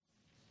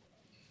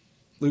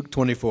Luke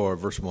 24,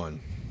 verse 1.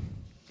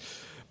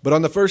 But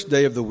on the first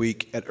day of the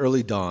week at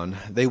early dawn,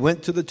 they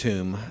went to the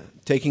tomb,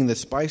 taking the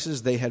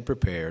spices they had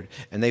prepared,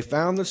 and they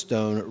found the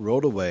stone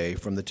rolled away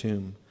from the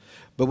tomb.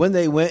 But when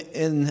they went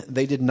in,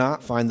 they did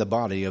not find the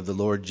body of the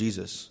Lord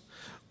Jesus.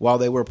 While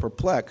they were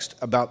perplexed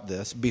about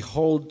this,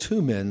 behold,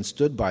 two men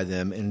stood by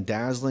them in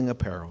dazzling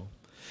apparel.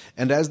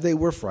 And as they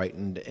were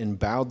frightened and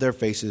bowed their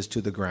faces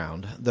to the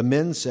ground, the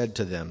men said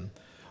to them,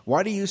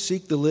 "Why do you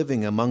seek the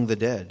living among the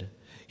dead?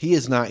 He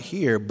is not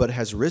here, but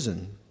has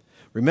risen.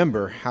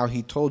 Remember how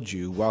he told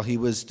you while he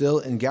was still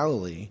in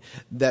Galilee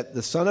that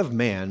the Son of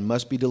Man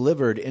must be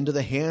delivered into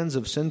the hands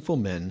of sinful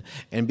men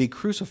and be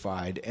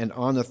crucified, and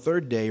on the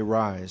third day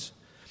rise."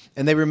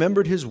 And they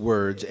remembered his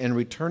words, and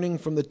returning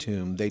from the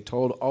tomb, they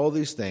told all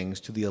these things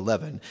to the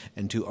 11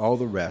 and to all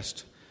the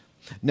rest.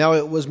 Now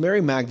it was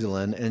Mary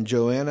Magdalene and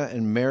Joanna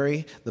and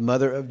Mary, the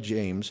mother of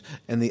James,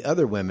 and the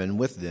other women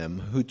with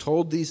them, who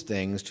told these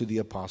things to the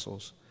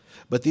apostles.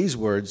 But these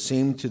words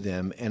seemed to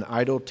them an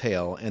idle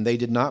tale, and they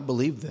did not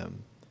believe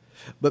them.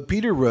 But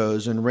Peter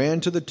rose and ran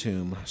to the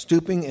tomb.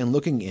 Stooping and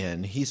looking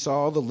in, he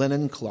saw the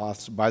linen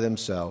cloths by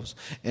themselves,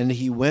 and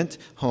he went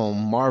home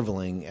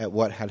marveling at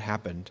what had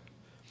happened.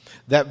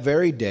 That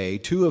very day,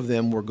 two of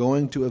them were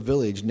going to a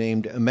village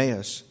named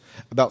Emmaus,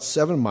 about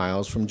 7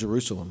 miles from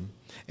Jerusalem,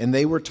 and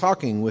they were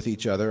talking with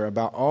each other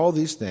about all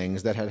these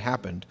things that had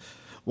happened.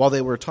 While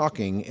they were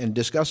talking and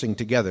discussing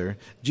together,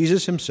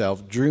 Jesus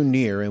himself drew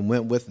near and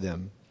went with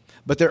them.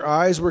 But their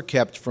eyes were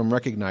kept from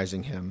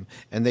recognizing him,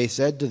 and they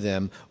said to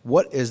them,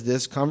 "What is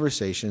this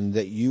conversation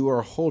that you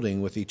are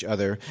holding with each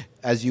other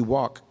as you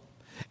walk?"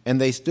 And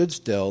they stood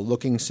still,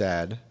 looking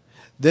sad.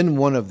 Then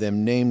one of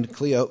them, named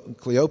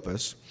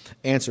Cleopas,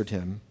 answered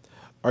him,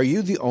 "Are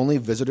you the only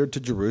visitor to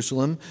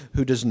Jerusalem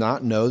who does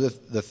not know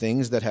the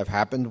things that have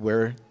happened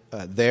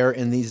there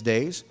in these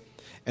days?"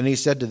 And he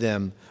said to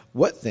them,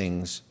 "What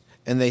things?"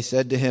 And they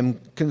said to him,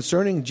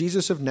 "Concerning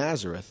Jesus of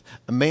Nazareth,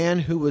 a man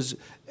who was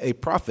a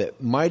prophet,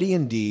 mighty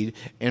in deed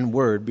and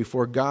word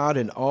before God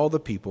and all the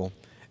people,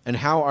 and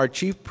how our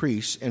chief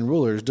priests and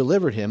rulers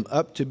delivered him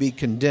up to be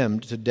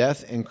condemned to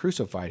death and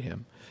crucified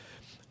him.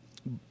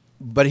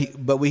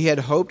 But we had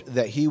hoped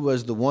that he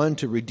was the one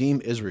to redeem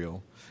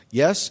Israel.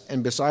 Yes,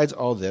 and besides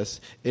all this,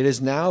 it is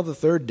now the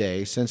third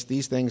day since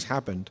these things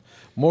happened.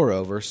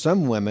 Moreover,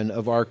 some women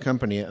of our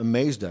company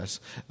amazed us.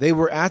 They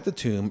were at the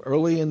tomb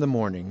early in the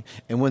morning,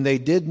 and when they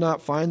did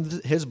not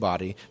find his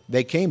body,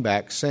 they came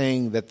back,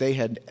 saying that they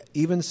had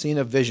even seen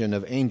a vision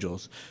of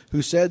angels,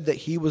 who said that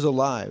he was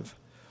alive.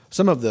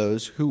 Some of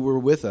those who were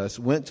with us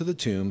went to the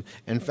tomb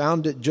and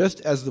found it just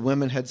as the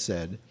women had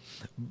said,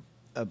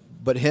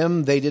 but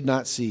him they did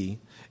not see.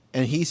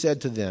 And he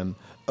said to them,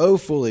 "O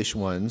foolish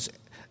ones,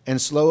 and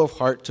slow of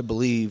heart to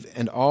believe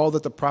and all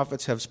that the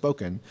prophets have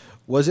spoken,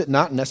 was it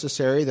not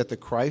necessary that the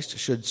Christ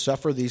should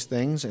suffer these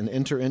things and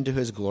enter into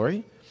his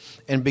glory?"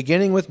 And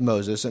beginning with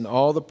Moses and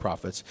all the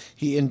prophets,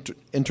 he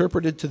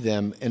interpreted to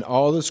them in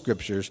all the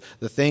scriptures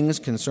the things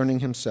concerning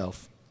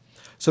himself.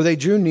 So they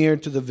drew near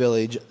to the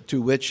village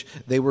to which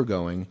they were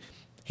going.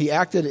 He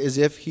acted as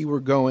if he were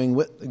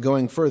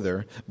going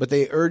further, but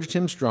they urged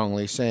him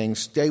strongly, saying,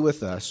 "Stay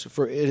with us,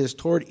 for it is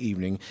toward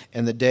evening,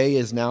 and the day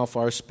is now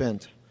far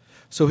spent."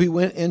 So he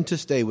went in to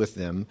stay with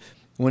them.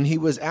 When he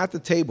was at the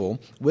table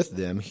with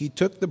them, he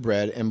took the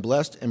bread and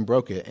blessed and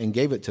broke it and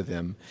gave it to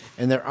them.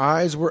 And their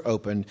eyes were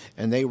opened,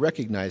 and they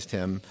recognized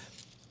him,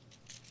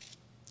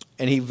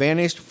 and he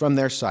vanished from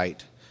their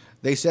sight.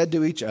 They said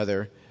to each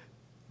other,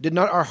 "Did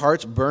not our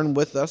hearts burn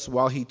with us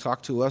while he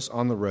talked to us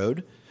on the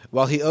road,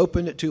 while he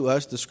opened to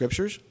us the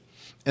scriptures?"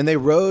 And they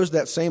rose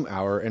that same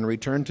hour and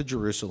returned to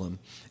Jerusalem.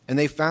 And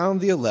they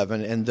found the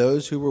 11 and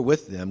those who were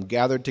with them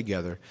gathered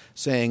together,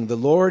 saying, "The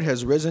Lord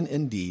has risen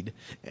indeed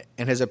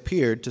and has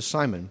appeared to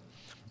Simon."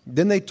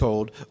 Then they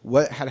told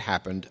what had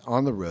happened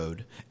on the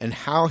road and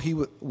how he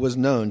was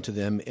known to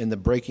them in the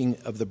breaking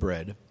of the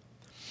bread.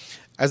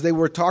 As they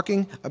were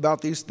talking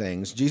about these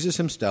things, Jesus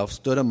himself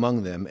stood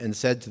among them and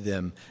said to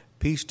them,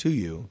 "Peace to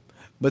you."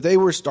 But they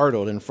were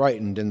startled and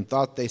frightened and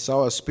thought they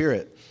saw a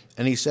spirit.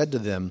 And he said to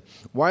them,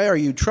 "Why are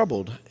you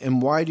troubled, and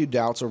why do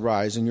doubts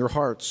arise in your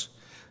hearts?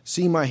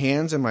 See my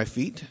hands and my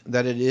feet,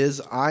 that it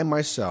is I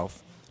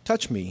myself.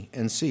 Touch me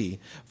and see,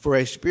 for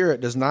a spirit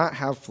does not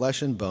have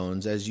flesh and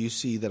bones, as you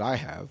see that I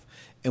have."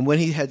 And when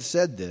he had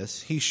said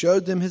this, he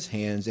showed them his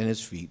hands and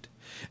his feet.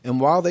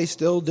 And while they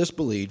still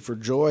disbelieved for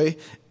joy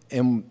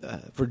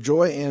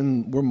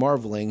and were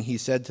marveling, he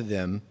said to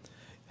them,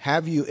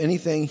 "Have you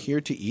anything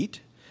here to eat?"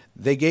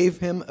 They gave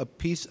him a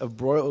piece of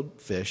broiled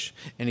fish,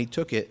 and he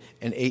took it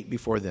and ate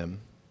before them.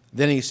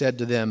 Then he said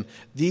to them,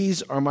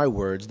 "These are my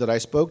words that I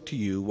spoke to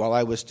you while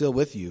I was still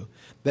with you,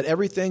 that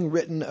everything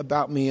written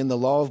about me in the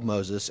law of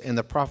Moses and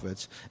the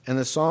prophets and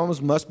the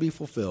Psalms must be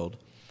fulfilled."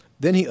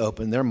 Then he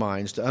opened their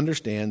minds to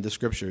understand the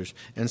scriptures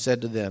and said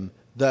to them,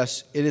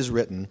 "Thus it is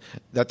written,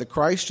 that the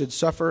Christ should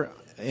suffer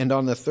and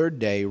on the third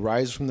day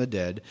rise from the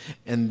dead,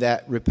 and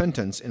that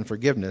repentance and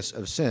forgiveness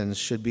of sins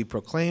should be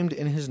proclaimed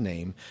in his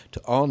name to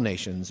all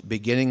nations,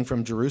 beginning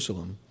from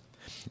Jerusalem."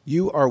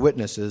 You are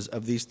witnesses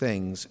of these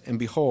things, and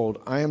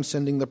behold, I am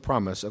sending the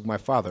promise of my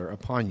Father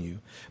upon you.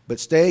 But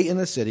stay in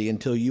the city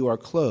until you are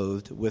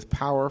clothed with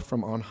power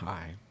from on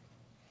high.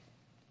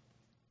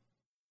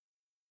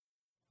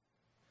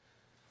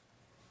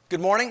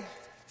 Good morning.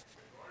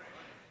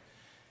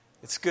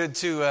 It's good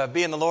to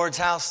be in the Lord's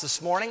house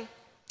this morning.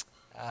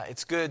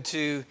 It's good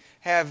to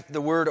have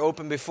the Word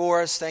open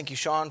before us. Thank you,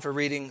 Sean, for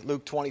reading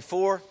Luke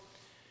 24.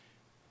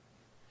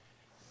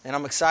 And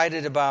I'm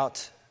excited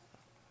about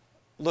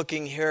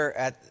looking here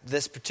at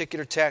this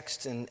particular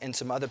text and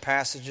some other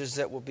passages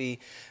that we'll be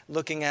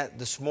looking at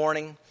this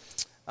morning.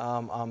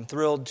 I'm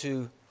thrilled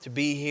to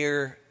be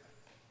here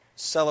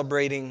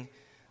celebrating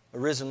a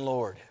risen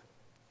Lord,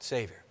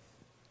 Savior.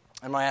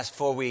 I'm going to ask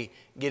before we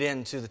get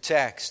into the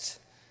text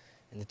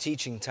and the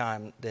teaching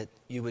time that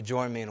you would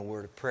join me in a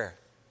word of prayer.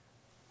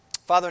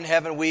 Father in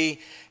heaven, we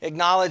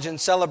acknowledge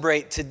and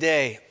celebrate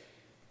today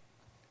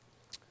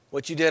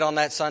what you did on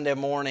that Sunday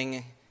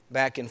morning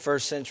back in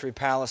first century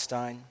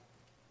Palestine.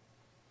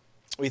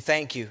 We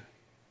thank you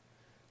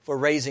for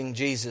raising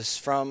Jesus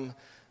from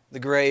the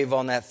grave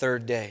on that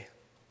third day.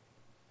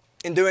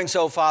 In doing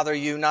so, Father,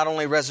 you not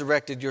only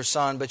resurrected your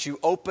Son, but you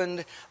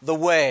opened the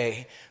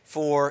way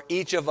for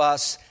each of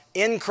us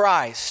in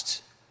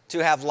Christ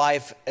to have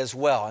life as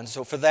well. And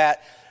so for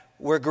that,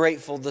 we're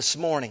grateful this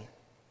morning.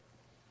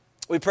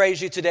 We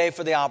praise you today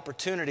for the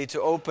opportunity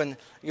to open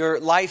your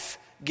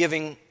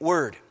life-giving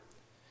word.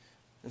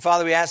 And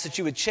Father, we ask that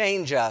you would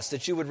change us,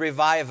 that you would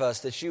revive us,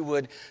 that you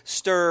would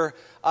stir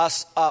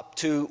us up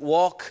to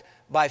walk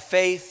by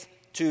faith,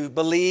 to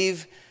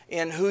believe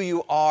in who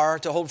you are,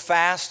 to hold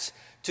fast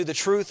to the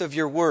truth of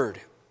your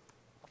word.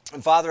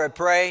 And Father, I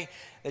pray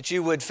that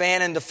you would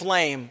fan into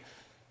flame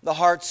the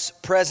hearts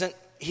present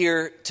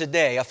here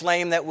today, a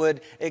flame that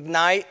would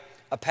ignite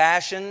a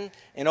passion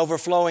and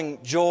overflowing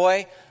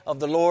joy of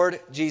the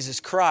Lord Jesus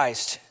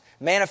Christ,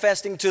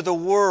 manifesting to the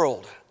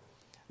world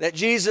that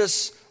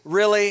Jesus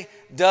really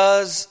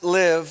does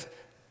live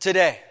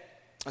today.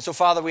 And so,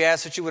 Father, we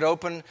ask that you would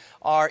open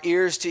our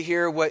ears to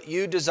hear what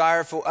you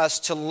desire for us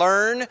to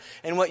learn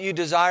and what you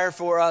desire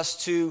for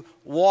us to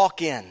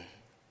walk in.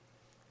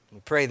 We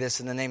pray this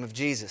in the name of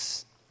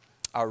Jesus,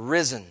 our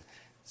risen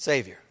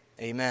Savior.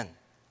 Amen.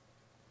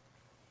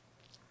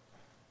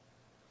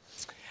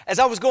 As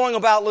I was going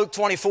about Luke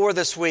 24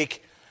 this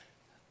week,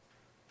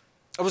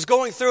 I was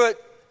going through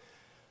it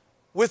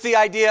with the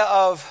idea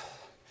of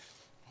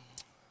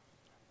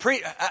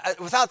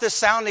without this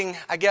sounding,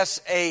 I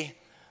guess, a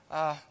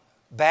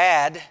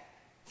bad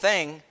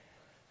thing,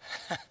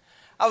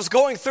 I was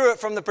going through it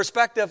from the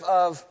perspective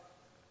of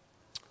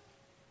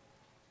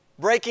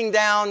breaking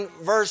down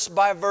verse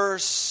by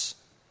verse,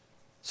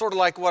 sort of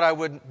like what I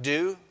would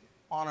do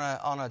on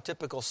a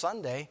typical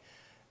Sunday,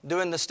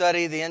 doing the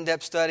study, the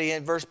in-depth study,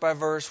 and verse by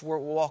verse, we'll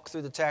walk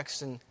through the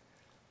text. And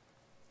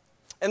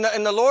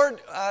the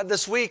Lord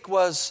this week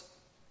was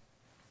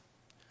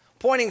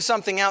pointing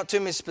something out to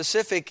me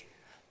specific,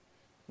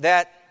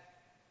 that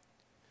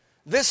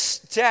this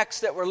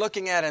text that we're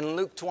looking at in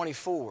Luke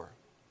 24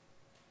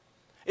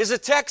 is a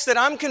text that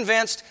I'm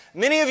convinced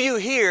many of you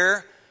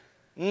here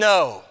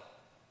know.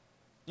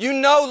 You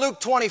know Luke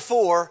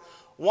 24,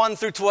 1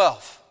 through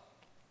 12.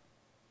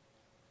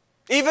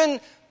 Even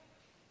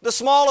the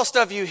smallest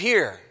of you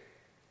here.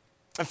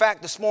 In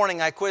fact, this morning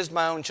I quizzed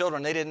my own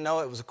children. They didn't know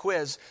it was a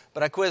quiz,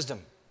 but I quizzed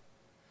them.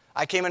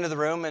 I came into the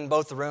room, in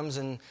both the rooms,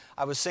 and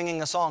I was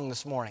singing a song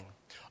this morning.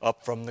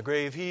 Up from the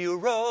grave he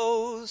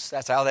arose.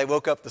 That's how they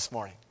woke up this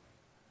morning.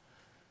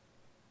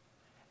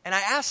 And I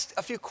asked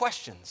a few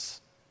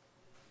questions.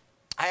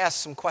 I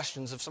asked some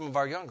questions of some of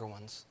our younger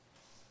ones.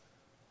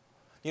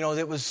 You know,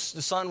 the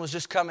sun was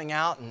just coming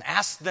out, and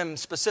asked them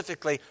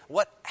specifically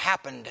what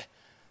happened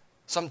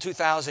some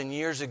 2,000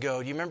 years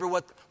ago. Do you remember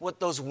what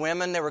those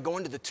women, they were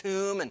going to the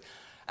tomb, and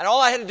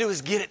all I had to do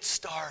was get it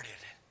started.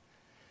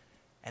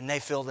 And they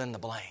filled in the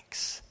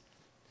blanks.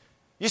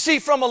 You see,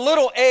 from a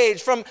little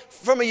age, from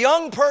a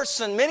young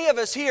person, many of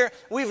us here,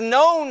 we've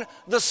known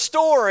the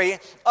story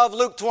of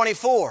Luke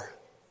 24.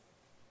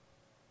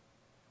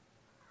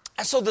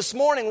 And so this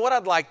morning, what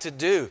I'd like to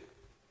do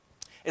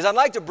is I'd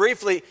like to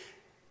briefly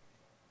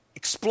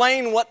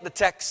explain what the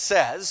text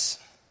says.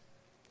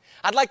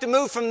 I'd like to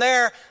move from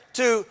there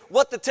to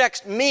what the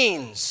text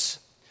means.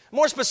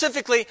 More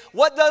specifically,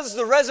 what does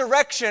the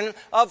resurrection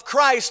of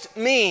Christ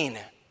mean?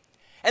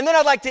 And then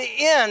I'd like to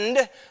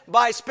end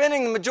by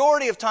spending the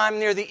majority of time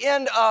near the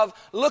end of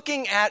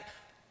looking at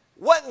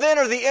what then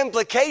are the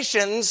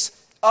implications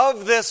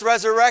of this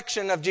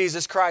resurrection of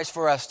Jesus Christ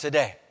for us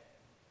today.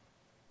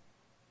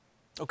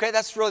 Okay,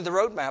 that's really the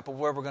roadmap of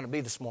where we're going to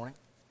be this morning.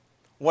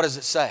 What does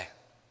it say?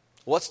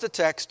 What's the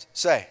text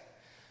say?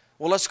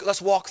 Well,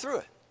 let's walk through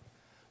it.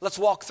 Let's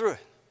walk through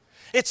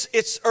it.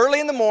 It's early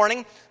in the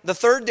morning, the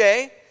third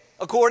day,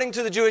 according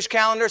to the Jewish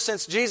calendar,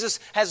 since Jesus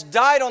has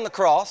died on the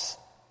cross.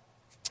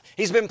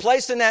 He's been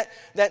placed in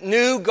that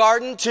new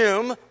garden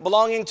tomb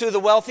belonging to the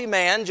wealthy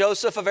man,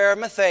 Joseph of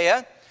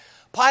Arimathea.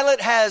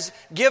 Pilate has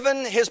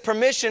given his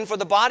permission for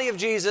the body of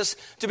Jesus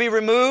to be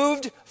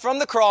removed from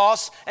the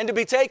cross and to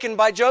be taken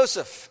by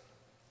Joseph.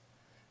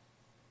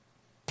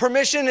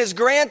 permission is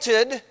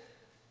granted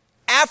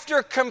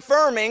after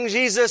confirming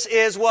Jesus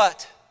is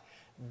what?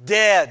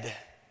 Dead.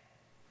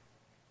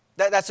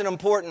 That's an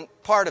important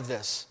part of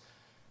this.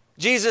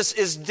 Jesus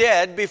is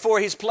dead before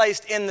he's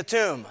placed in the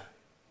tomb.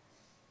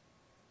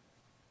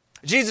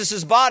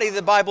 Jesus' body,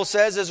 the Bible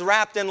says, is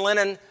wrapped in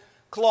linen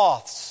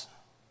cloths.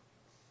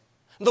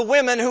 The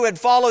women who had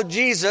followed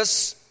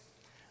Jesus,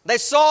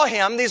 these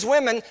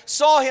women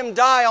saw him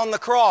die on the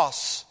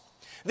cross.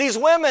 These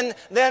women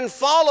then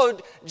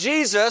followed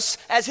Jesus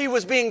as he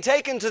was being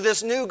taken to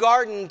this new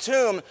garden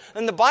tomb.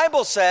 And the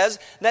Bible says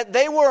that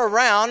they were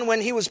around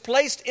when he was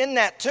placed in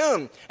that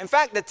tomb. In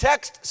fact, the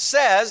text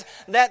says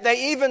that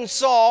they even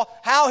saw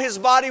how his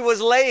body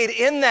was laid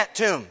in that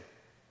tomb.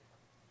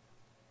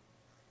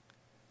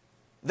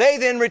 They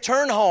then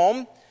return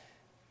home,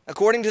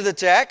 according to the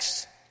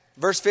text,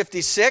 verse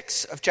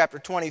 56 of chapter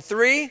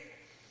 23.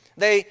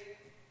 They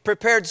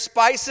prepared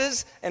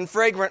spices and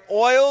fragrant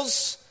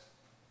oils.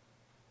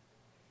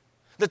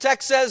 The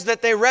text says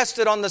that they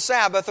rested on the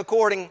Sabbath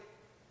according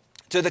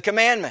to the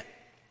commandment.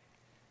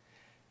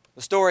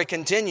 The story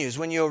continues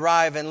when you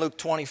arrive in Luke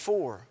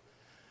 24.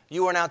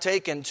 You are now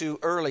taken to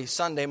early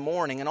Sunday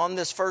morning, and on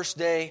this first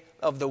day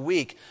of the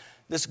week,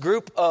 this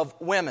group of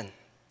women,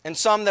 and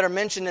some that are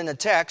mentioned in the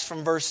text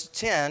from verse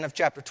 10 of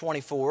chapter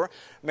 24,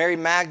 Mary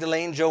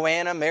Magdalene,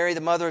 Joanna, Mary the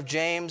mother of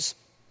James,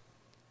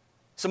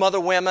 some other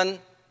women,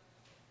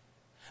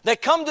 they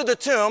come to the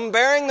tomb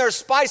bearing their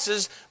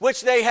spices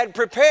which they had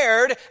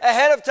prepared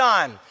ahead of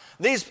time.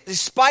 These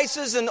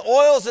spices and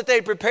oils that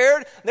they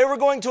prepared, they were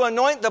going to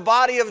anoint the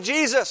body of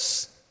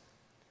Jesus.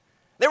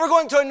 They were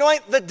going to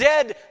anoint the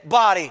dead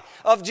body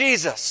of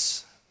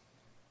Jesus.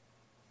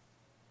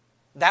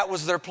 That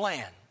was their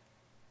plan.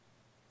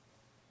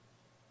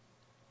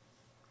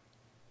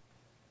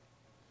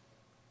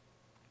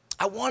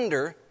 I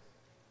wonder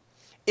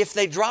if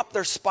they dropped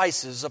their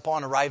spices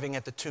upon arriving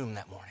at the tomb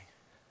that morning.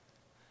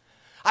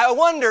 I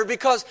wonder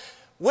because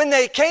when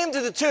they came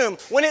to the tomb,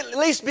 when it at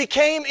least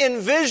became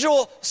in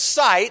visual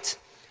sight,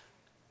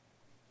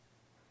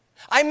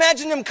 I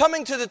imagine them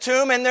coming to the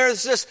tomb and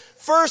there's this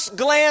first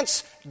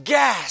glance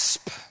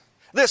gasp,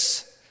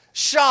 this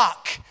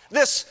shock,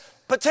 this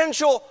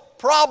potential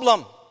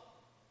problem.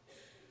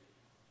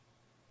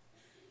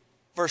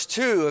 Verse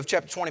 2 of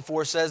chapter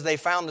 24 says they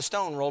found the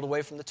stone rolled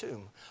away from the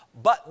tomb.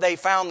 But they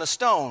found the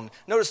stone.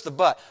 Notice the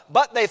but.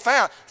 But they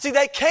found. See,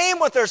 they came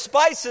with their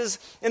spices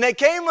and they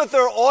came with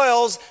their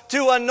oils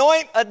to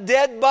anoint a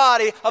dead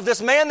body of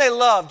this man they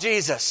loved,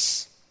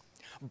 Jesus.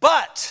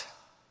 But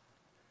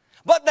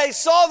they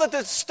saw that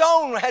the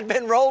stone had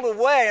been rolled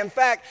away. In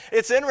fact,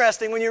 it's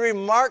interesting when you read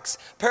Mark's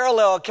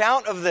parallel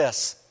account of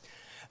this.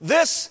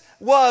 This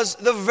was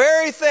the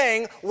very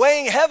thing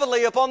weighing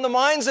heavily upon the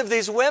minds of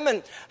these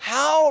women.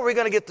 How are we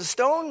going to get the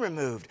stone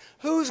removed?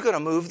 Who's going to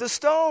move the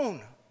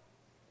stone?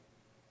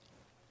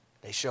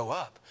 They show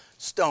up.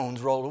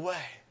 Stones rolled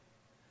away.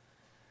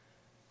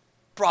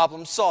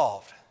 Problem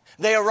solved.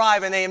 They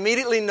arrive and they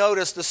immediately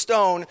notice the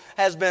stone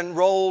has been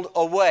rolled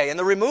away. And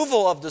the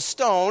removal of the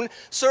stone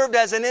served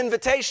as an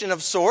invitation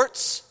of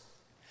sorts.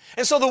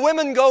 And so the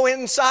women go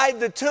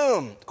inside the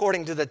tomb,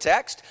 according to the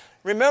text.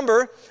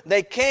 Remember,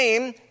 they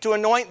came to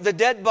anoint the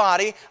dead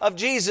body of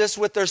Jesus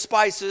with their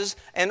spices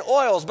and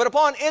oils. But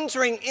upon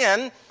entering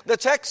in, the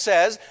text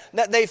says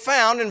that they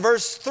found, in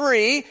verse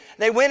 3,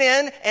 they went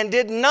in and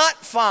did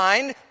not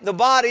find the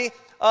body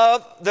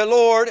of the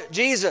Lord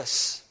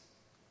Jesus.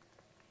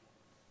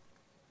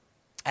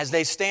 As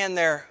they stand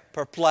there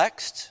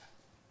perplexed,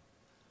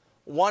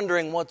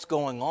 wondering what's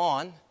going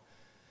on,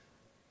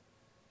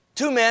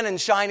 two men in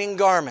shining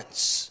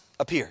garments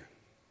appear.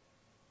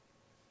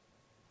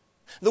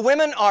 The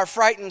women are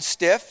frightened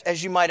stiff,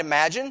 as you might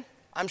imagine.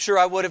 I'm sure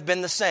I would have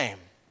been the same.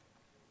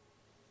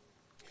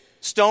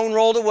 Stone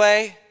rolled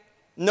away,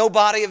 no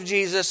body of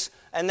Jesus,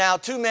 and now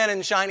two men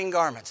in shining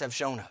garments have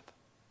shown up.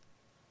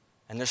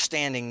 And they're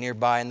standing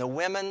nearby, and the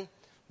women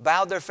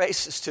bowed their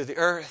faces to the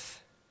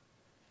earth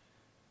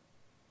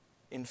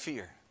in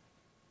fear.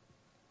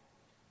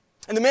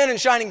 And the men in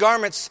shining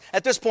garments,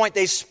 at this point,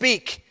 they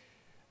speak.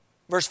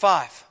 Verse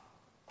 5.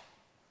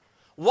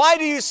 Why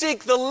do you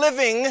seek the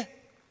living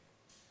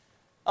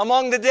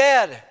among the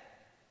dead?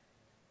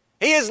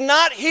 He is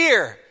not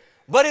here,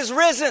 but is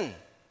risen.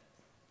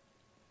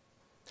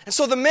 And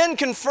so the men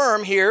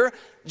confirm here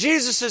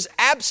Jesus'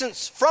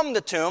 absence from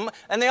the tomb,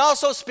 and they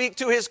also speak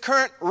to his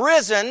current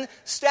risen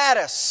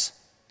status.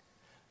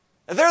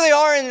 There they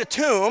are in the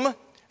tomb,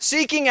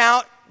 seeking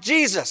out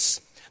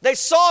Jesus. They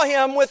saw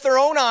him with their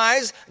own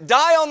eyes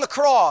die on the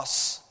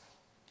cross.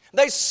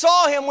 They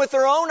saw him with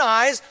their own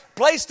eyes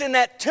placed in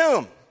that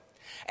tomb.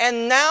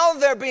 And now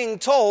they're being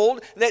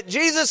told that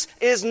Jesus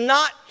is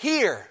not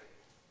here.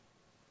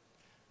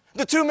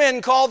 The two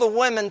men call the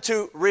women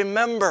to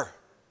remember.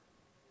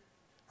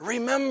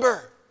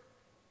 Remember.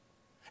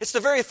 It's the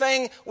very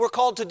thing we're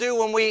called to do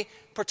when we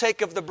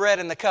partake of the bread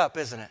and the cup,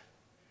 isn't it?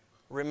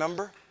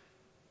 Remember.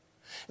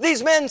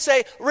 These men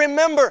say,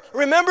 remember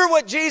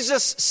what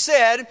Jesus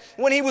said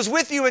when he was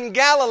with you in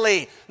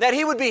Galilee, that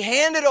he would be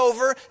handed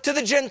over to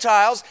the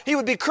Gentiles, he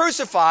would be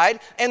crucified,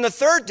 and the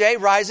third day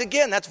rise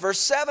again. That's verse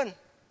 7.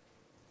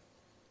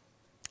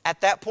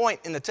 At that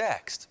point in the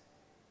text,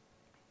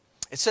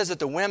 it says that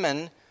the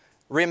women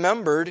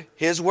remembered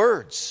his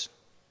words.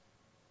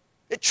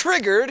 It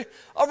triggered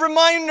a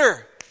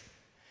reminder.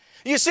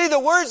 You see, the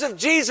words of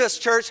Jesus,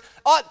 church,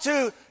 ought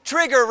to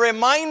trigger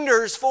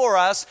reminders for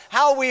us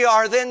how we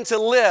are then to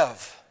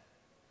live.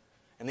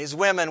 And these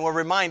women were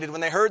reminded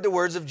when they heard the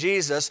words of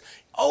Jesus,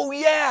 oh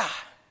yeah.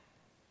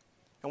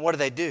 And what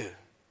do?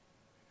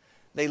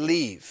 They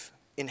leave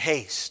in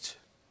haste.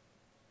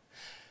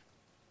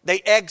 They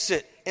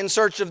exit in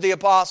search of the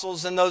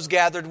apostles and those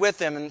gathered with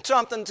them. And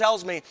something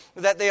tells me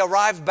that they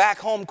arrived back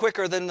home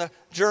quicker than the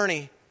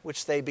journey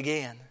which they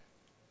began.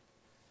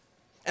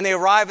 And they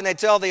arrive and they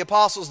tell the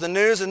apostles the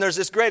news, and there's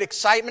this great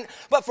excitement.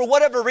 But for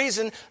whatever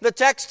reason, the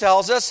text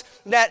tells us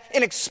that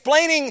in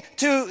explaining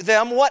to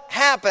them what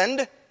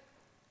happened,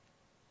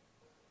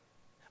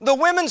 the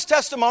women's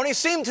testimony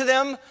seemed to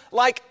them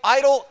like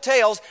idle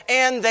tales,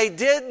 and they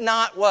did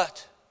not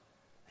what?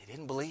 They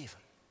didn't believe him.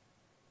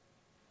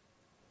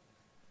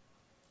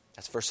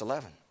 That's verse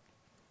 11.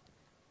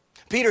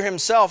 Peter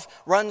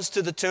himself runs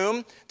to the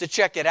tomb to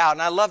check it out.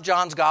 And I love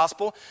John's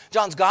gospel.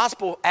 John's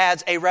gospel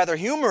adds a rather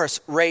humorous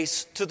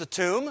race to the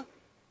tomb,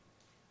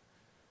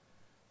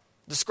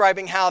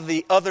 describing how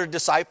the other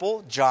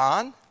disciple,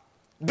 John,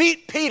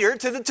 beat Peter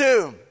to the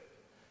tomb.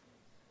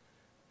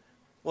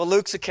 Well,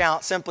 Luke's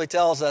account simply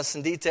tells us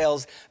and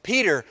details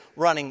Peter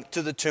running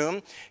to the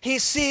tomb. He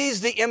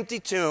sees the empty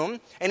tomb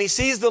and he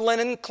sees the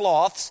linen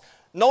cloths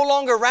no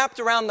longer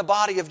wrapped around the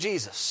body of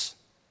Jesus.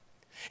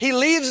 He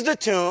leaves the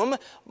tomb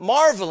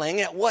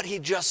marveling at what he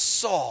just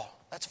saw.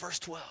 That's verse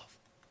 12.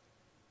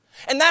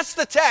 And that's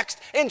the text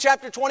in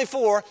chapter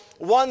 24,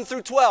 1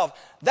 through 12.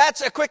 That's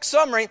a quick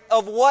summary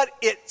of what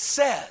it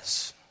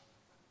says.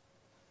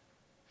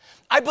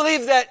 I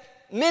believe that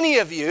many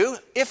of you,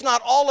 if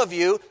not all of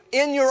you,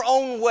 in your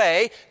own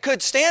way,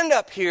 could stand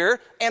up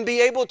here and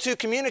be able to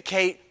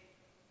communicate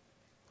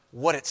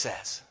what it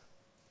says.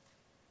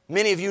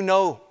 Many of you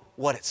know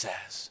what it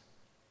says.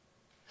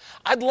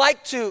 I'd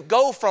like to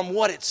go from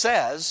what it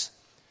says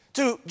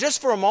to,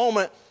 just for a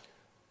moment,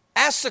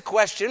 ask the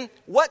question,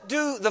 what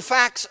do the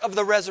facts of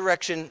the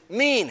resurrection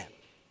mean?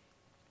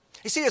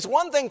 You see, it's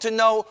one thing to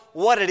know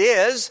what it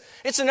is.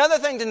 It's another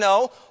thing to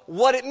know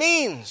what it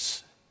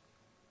means.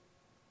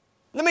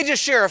 Let me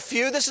just share a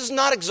few. This is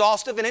not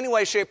exhaustive in any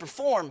way, shape, or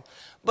form,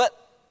 but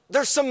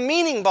there's some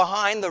meaning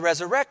behind the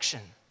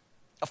resurrection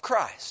of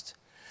Christ.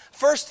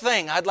 First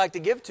thing I'd like to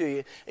give to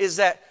you is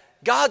that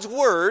God's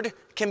word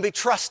can be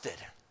trusted.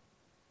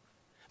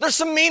 There's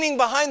some meaning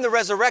behind the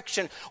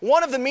resurrection.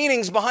 One of the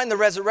meanings behind the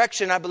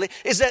resurrection, I believe,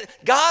 is that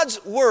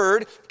God's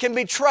word can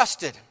be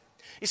trusted.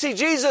 You see,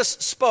 Jesus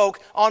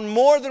spoke on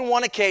more than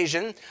one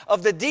occasion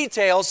of the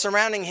details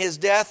surrounding his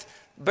death,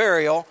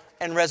 burial,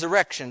 and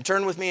resurrection.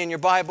 Turn with me in your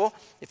Bible,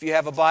 if you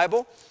have a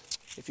Bible.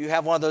 If you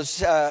have one of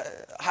those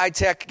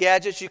high-tech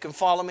gadgets, you can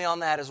follow me on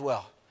that as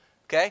well.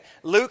 Okay?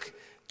 Luke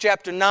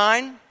chapter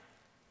 9,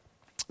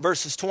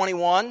 verses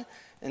 21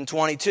 and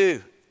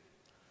 22.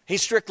 He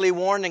strictly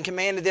warned and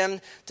commanded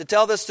them to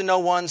tell this to no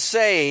one,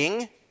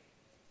 saying,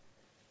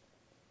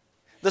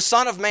 the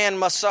Son of Man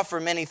must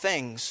suffer many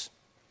things,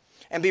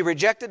 and be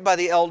rejected by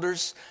the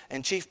elders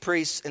and chief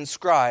priests and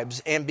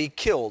scribes, and be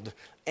killed,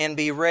 and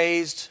be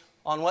raised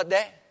on what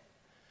day?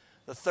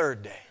 The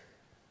third day.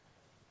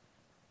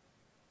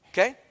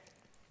 Okay?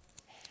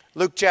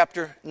 Luke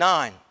chapter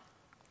 9.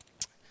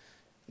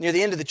 Near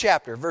the end of the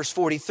chapter, verse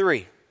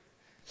 43.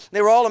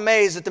 They were all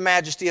amazed at the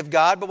majesty of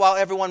God, but while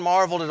everyone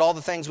marveled at all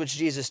the things which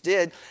Jesus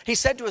did, he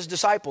said to his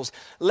disciples,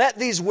 let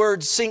these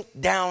words sink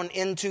down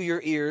into your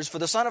ears, for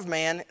the Son of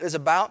Man is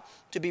about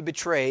to be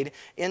betrayed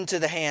into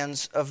the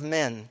hands of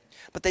men.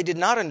 But they did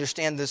not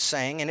understand this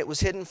saying, and it was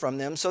hidden from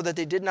them, so that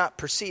they did not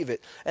perceive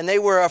it. And they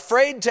were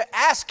afraid to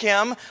ask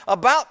him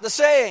about the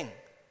saying.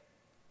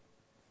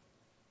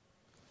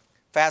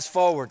 Fast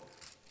forward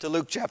to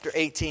Luke chapter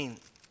 18.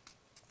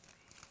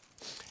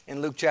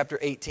 In Luke chapter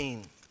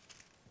 18,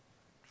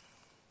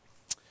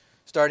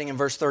 starting in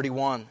verse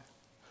 31,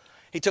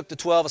 he took the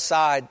 12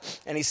 aside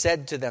and he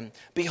said to them,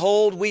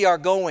 behold, we are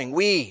going,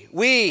 we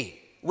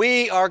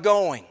are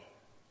going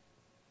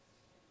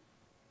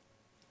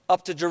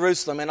up to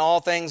Jerusalem, and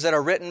all things that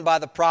are written by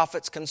the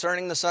prophets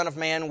concerning the Son of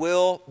Man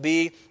will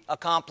be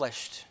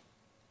accomplished.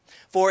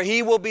 For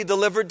he will be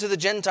delivered to the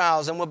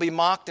Gentiles and will be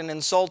mocked and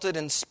insulted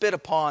and spit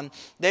upon.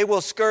 They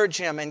will scourge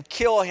him and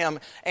kill him,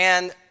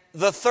 and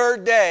the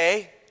third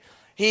day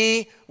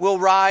he will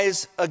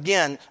rise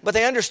again. But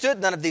they understood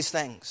none of these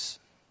things.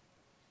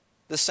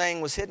 The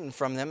saying was hidden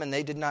from them, and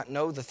they did not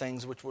know the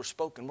things which were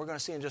spoken. We're going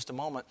to see in just a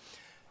moment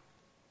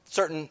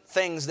certain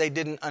things they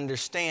didn't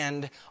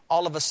understand.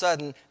 All of a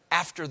sudden,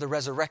 after the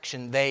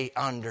resurrection, they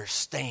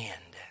understand.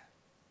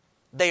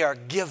 They are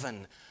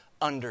given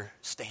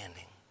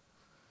understanding.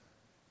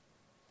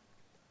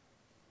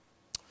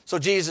 So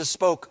Jesus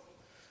spoke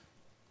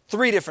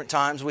 3 different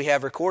times we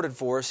have recorded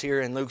for us here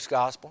in Luke's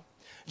gospel.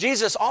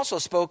 Jesus also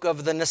spoke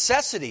of the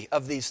necessity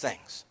of these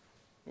things.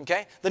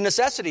 Okay? The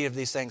necessity of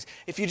these things.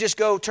 If you just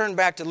turn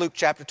back to Luke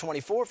chapter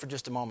 24 for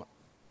just a moment.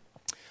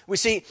 We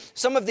see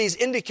some of these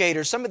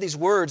indicators, some of these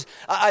words.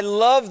 I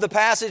love the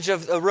passage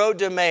of the road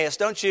to Emmaus,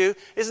 don't you?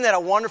 Isn't that a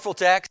wonderful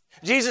text?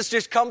 Jesus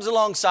just comes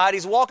alongside.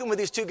 He's walking with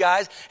these 2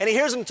 guys, and he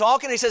hears them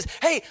talking, and he says,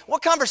 hey,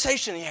 what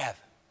conversation do you have?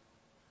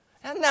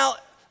 And now,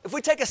 if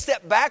we take a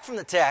step back from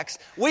the text,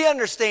 we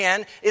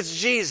understand it's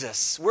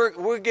Jesus.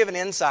 We're given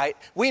insight.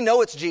 We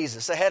know it's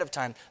Jesus ahead of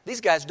time.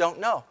 These guys don't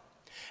know.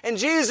 And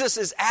Jesus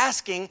is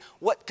asking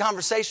what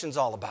conversation's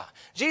all about.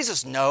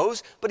 Jesus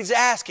knows, but he's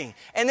asking.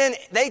 And then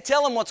they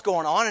tell him what's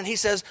going on, and he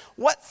says,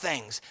 what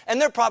things?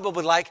 And they're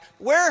probably like,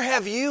 where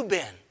have you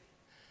been?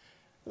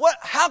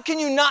 How can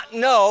you not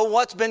know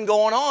what's been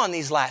going on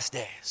these last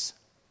days?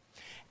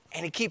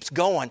 And he keeps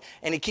going,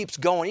 and he keeps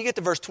going. You get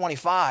to verse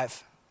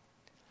 25.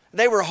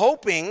 They were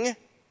hoping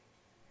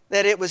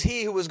that it was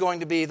he who was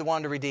going to be the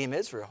one to redeem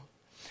Israel.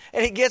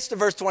 And he gets to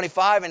verse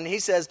 25 and he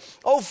says,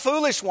 "O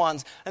foolish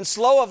ones, and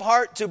slow of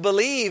heart to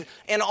believe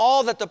in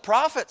all that the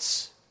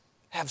prophets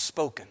have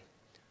spoken."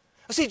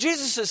 See,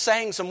 Jesus is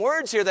saying some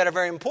words here that are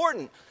very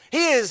important.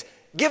 He is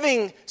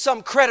giving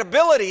some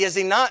credibility, is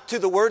he not, to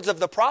the words of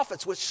the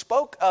prophets, which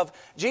spoke of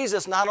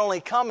Jesus not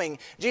only coming,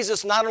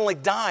 Jesus not only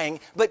dying,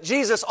 but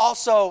Jesus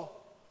also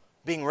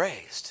being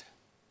raised.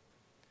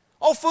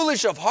 "O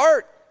foolish of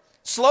heart,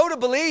 slow to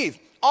believe.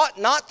 Ought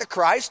not the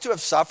Christ to have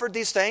suffered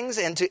these things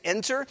and to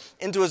enter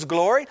into his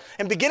glory?"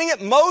 And beginning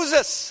at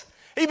Moses,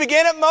 he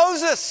began at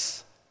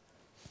Moses.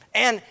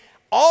 "And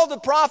all the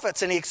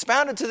prophets, and he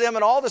expounded to them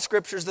in all the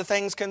scriptures the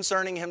things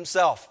concerning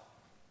himself."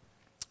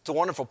 It's a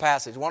wonderful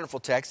passage, wonderful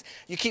text.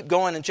 You keep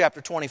going in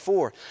chapter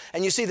 24,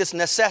 and you see this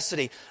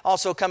necessity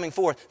also coming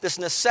forth, this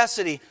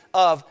necessity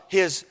of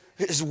his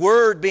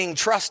word being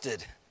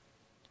trusted.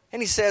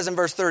 And he says in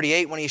verse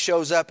 38, when he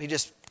shows up, he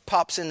just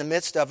pops in the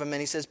midst of them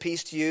and he says,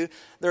 "Peace to you."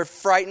 They're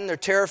frightened, they're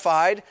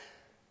terrified.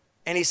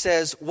 And he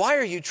says, "Why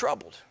are you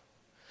troubled?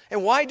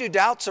 And why do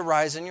doubts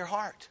arise in your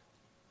heart?"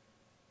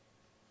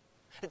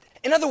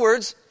 In other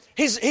words,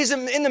 he's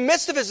in the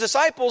midst of his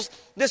disciples,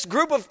 this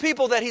group of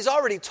people that he's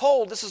already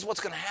told this is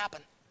what's going to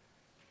happen.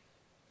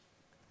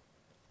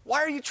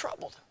 Why are you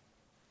troubled?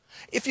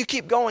 If you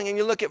keep going and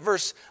you look at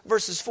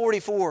verses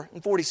 44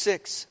 and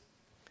 46,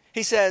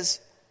 he says,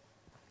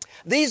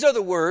 "These are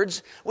the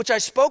words which I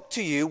spoke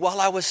to you while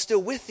I was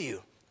still with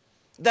you,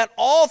 that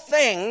all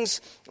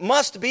things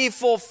must be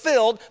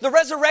fulfilled." The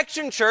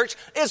resurrection, church,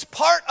 is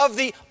part of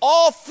the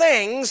all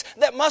things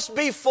that must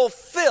be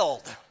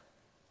fulfilled.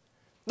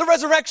 The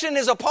resurrection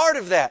is a part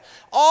of that.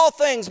 All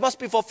things must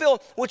be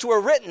fulfilled, which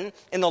were written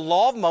in the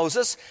law of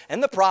Moses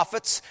and the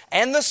prophets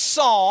and the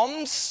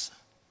Psalms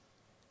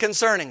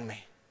concerning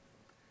me.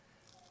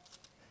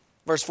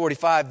 Verse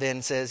 45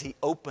 then says, he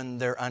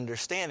opened their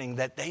understanding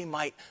that they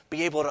might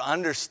be able to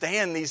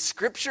understand these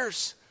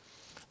scriptures.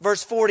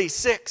 Verse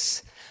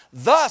 46,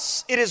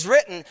 "Thus it is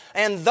written,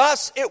 and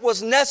thus it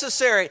was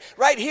necessary."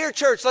 Right here,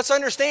 church, let's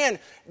understand,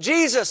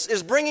 Jesus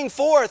is bringing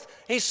forth,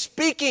 he's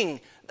speaking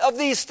of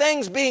these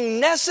things being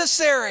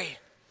necessary.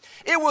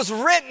 It was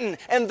written,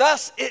 and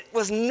thus it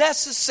was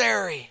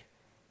necessary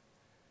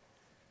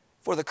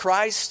for the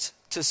Christ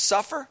to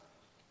suffer,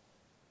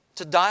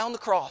 to die on the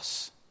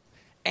cross,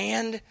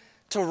 and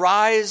to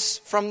rise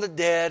from the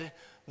dead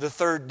the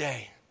third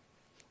day.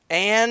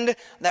 And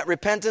that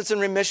repentance and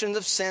remission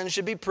of sins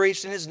should be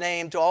preached in his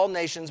name to all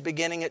nations,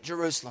 beginning at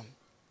Jerusalem.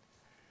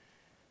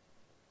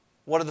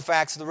 What do the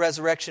facts of the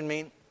resurrection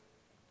mean?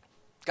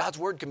 God's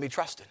word can be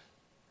trusted,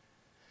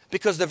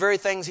 because the very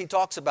things he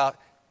talks about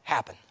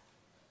happen.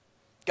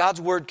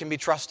 God's word can be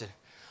trusted.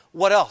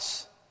 What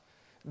else?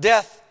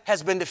 Death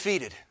has been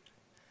defeated.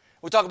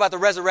 We talk about the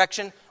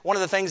resurrection. One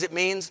of the things it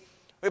means,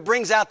 it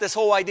brings out this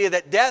whole idea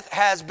that death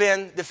has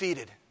been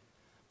defeated.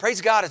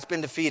 Praise God, it's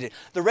been defeated.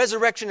 The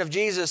resurrection of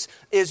Jesus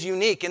is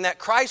unique in that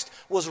Christ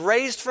was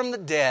raised from the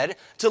dead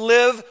to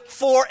live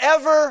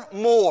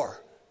forevermore.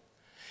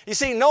 You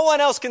see, no one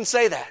else can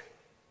say that.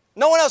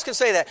 No one else can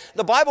say that.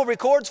 The Bible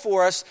records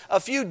for us a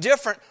few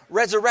different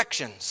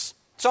resurrections.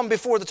 Some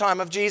before the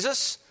time of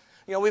Jesus.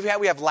 You know,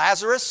 we have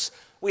Lazarus.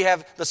 We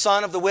have the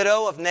son of the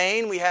widow of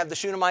Nain. We have the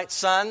Shunammite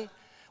son.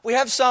 We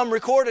have some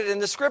recorded in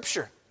the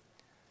Scripture.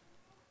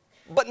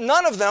 But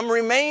none of them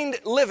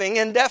remained living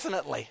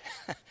indefinitely.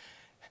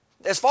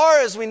 As far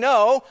as we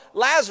know,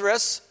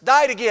 Lazarus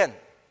died again.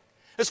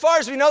 As far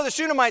as we know, the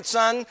Shunammite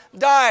son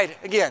died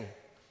again.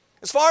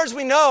 As far as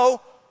we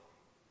know,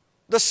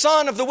 the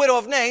son of the widow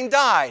of Nain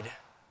died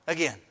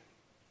again.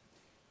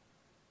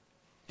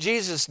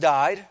 Jesus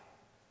died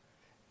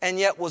and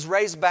yet was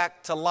raised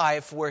back to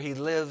life where he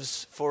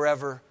lives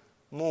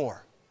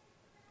forevermore.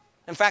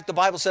 In fact, the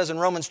Bible says in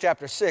Romans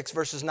chapter 6,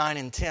 verses 9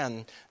 and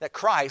 10, that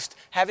Christ,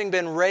 having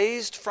been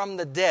raised from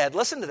the dead,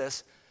 listen to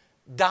this,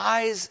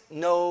 dies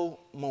no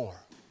more.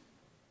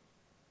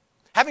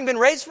 Having been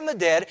raised from the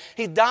dead,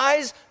 he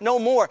dies no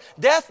more.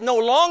 Death no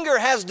longer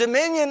has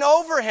dominion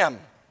over him.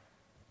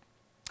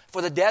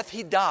 For the death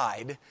he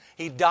died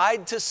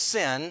to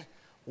sin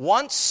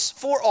once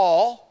for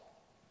all,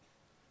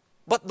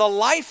 but the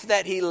life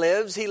that he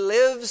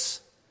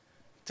lives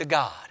to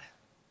God.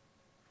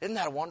 Isn't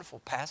that a wonderful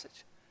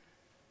passage?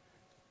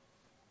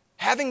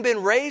 Having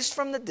been raised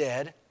from the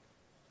dead,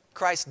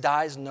 Christ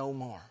dies no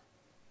more.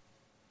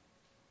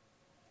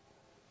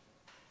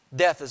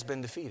 Death has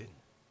been defeated.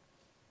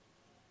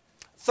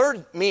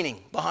 Third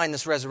meaning behind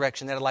this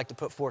resurrection that I'd like to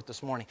put forth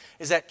this morning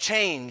is that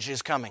change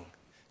is coming.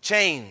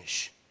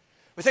 Change.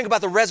 We think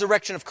about the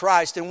resurrection of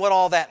Christ and what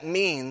all that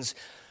means.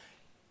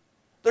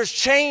 There's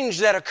change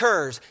that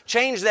occurs,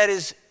 change that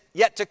is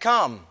yet to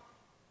come.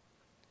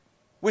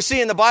 We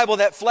see in the Bible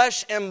that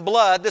flesh and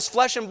blood, this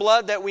flesh and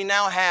blood that we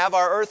now have,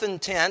 our earthen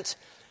tent,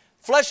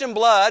 flesh and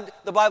blood,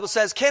 the Bible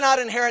says, cannot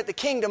inherit the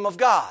kingdom of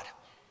God.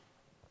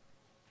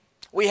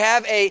 We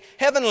have a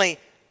heavenly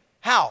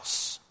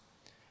house,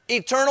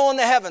 eternal in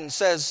the heavens,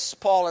 says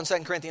Paul in 2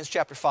 Corinthians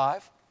chapter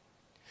 5,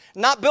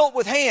 not built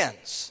with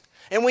hands.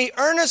 And we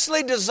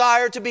earnestly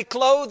desire to be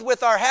clothed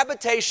with our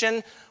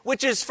habitation,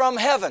 which is from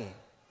heaven.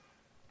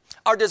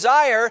 Our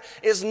desire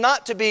is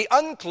not to be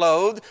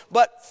unclothed,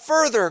 but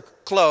further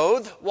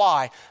clothed.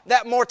 Why?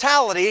 That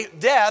mortality,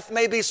 death,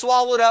 may be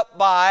swallowed up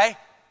by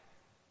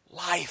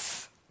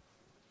life.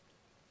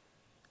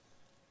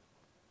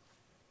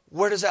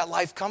 Where does that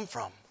life come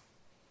from?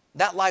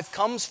 That life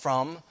comes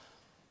from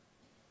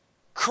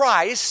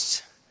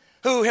Christ,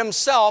 who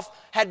himself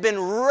had been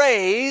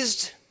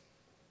raised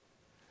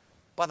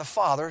by the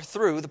Father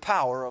through the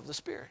power of the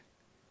Spirit.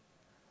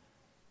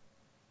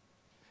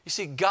 You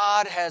see,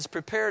 God has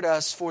prepared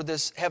us for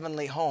this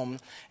heavenly home,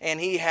 and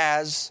He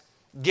has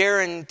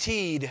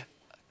guaranteed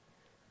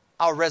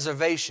our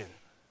reservation.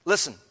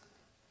 Listen,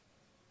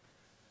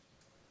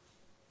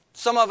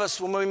 some of us,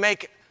 when we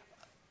make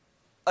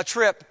a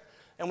trip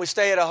and we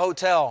stay at a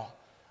hotel,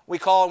 we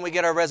call and we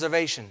get our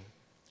reservation.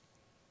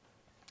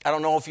 I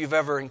don't know if you've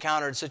ever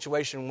encountered a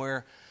situation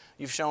where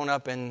you've shown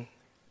up and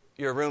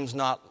your room's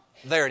not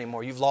there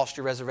anymore. You've lost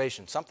your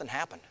reservation. Something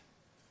happened.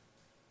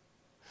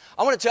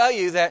 I want to tell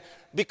you that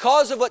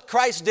because of what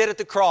Christ did at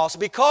the cross,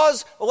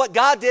 because of what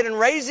God did in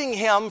raising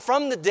Him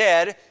from the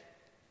dead,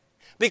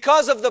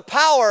 because of the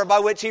power by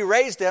which He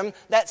raised Him,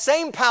 that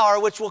same power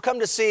which we'll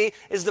come to see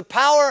is the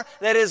power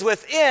that is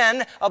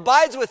within,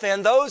 abides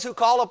within those who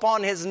call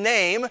upon His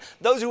name,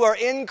 those who are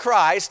in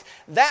Christ.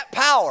 That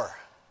power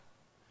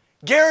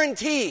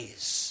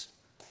guarantees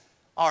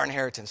our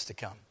inheritance to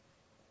come.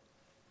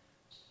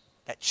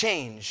 That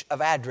change of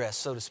address,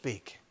 so to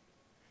speak,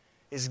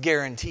 is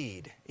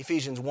guaranteed.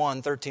 Ephesians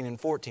 1, 13 and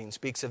 14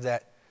 speaks of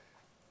that,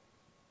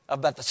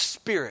 about the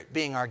Spirit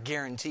being our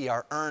guarantee,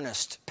 our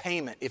earnest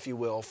payment, if you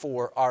will,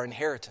 for our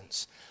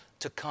inheritance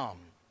to come.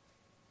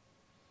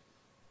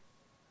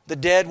 The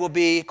dead will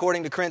be,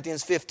 according to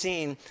Corinthians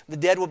 15, the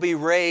dead will be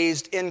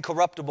raised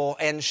incorruptible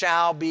and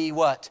shall be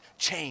what?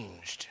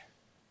 Changed.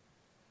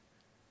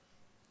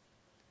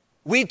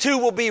 We too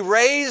will be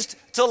raised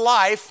to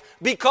life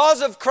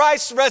because of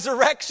Christ's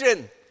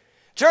resurrection.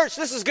 Church,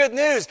 this is good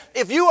news.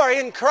 If you are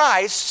in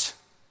Christ,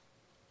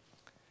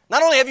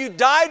 not only have you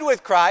died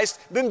with Christ,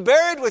 been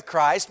buried with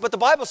Christ, but the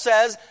Bible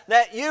says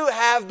that you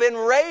have been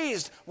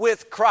raised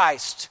with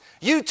Christ.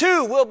 You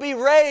too will be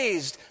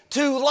raised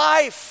to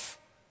life.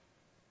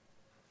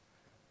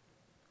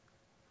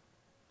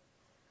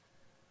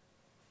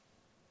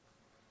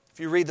 If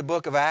you read the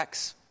book of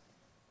Acts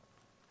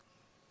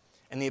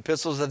and the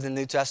epistles of the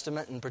New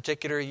Testament in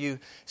particular, you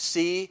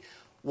see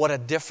what a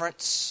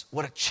difference,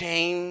 what a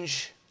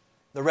change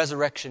the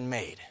resurrection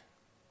made.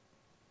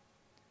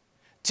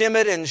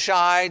 Timid and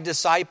shy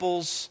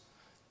disciples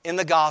in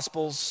the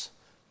Gospels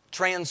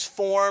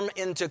transform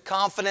into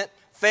confident,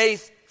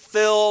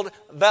 faith-filled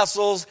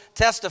vessels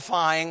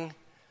testifying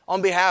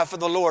on behalf of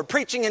the Lord,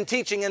 preaching and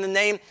teaching in the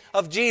name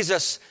of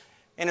Jesus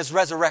and His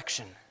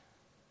resurrection.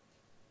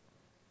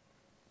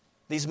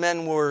 These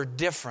men were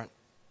different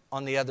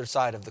on the other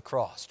side of the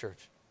cross,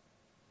 church,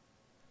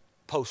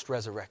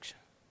 post-resurrection.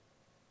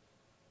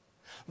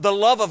 The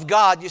love of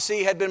God, you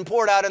see, had been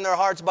poured out in their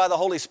hearts by the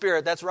Holy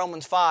Spirit. That's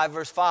Romans 5,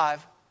 verse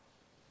 5.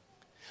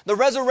 The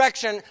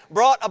resurrection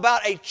brought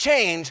about a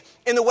change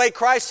in the way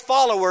Christ's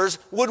followers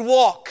would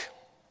walk.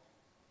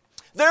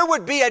 There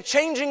would be a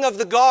changing of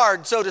the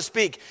guard, so to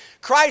speak.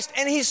 Christ,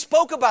 and He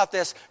spoke about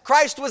this,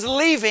 Christ was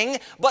leaving,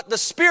 but the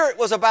Spirit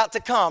was about to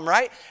come,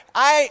 right?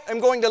 I am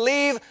going to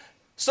leave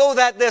so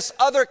that this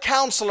other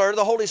counselor,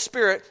 the Holy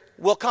Spirit,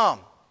 will come.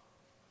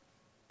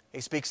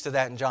 He speaks to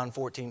that in John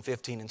 14,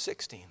 15, and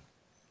 16.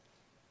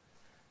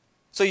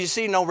 So you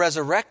see, no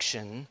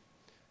resurrection,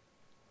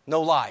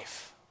 no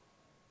life.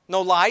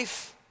 No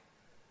life,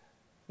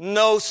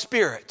 no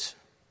Spirit.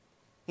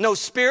 No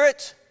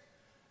Spirit,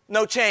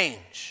 no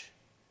change.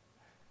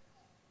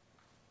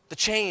 The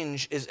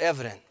change is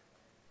evident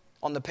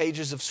on the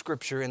pages of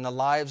Scripture in the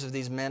lives of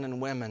these men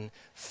and women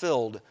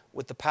filled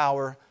with the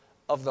power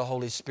of the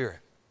Holy Spirit.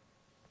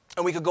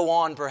 And we could go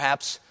on,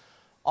 perhaps,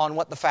 on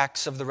what the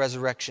facts of the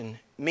resurrection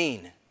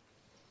mean.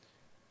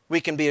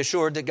 We can be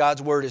assured that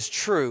God's Word is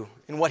true,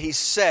 and what He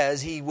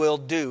says He will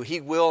do,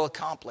 He will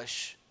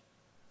accomplish.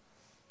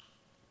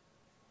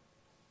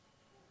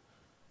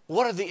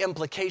 What are the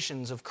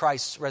implications of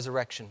Christ's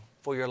resurrection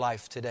for your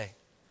life today?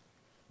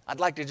 I'd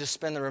like to just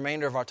spend the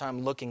remainder of our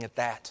time looking at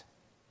that.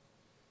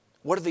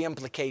 What are the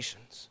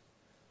implications?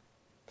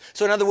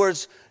 So in other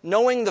words,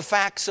 knowing the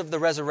facts of the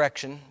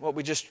resurrection, what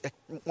we just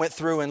went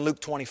through in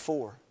Luke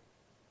 24,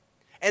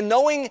 and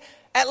knowing,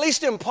 at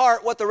least in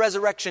part, what the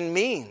resurrection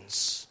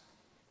means,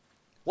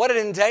 what it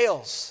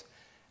entails,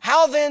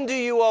 how then do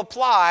you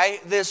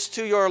apply this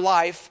to your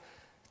life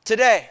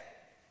today?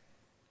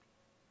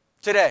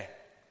 Today.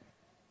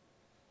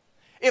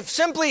 If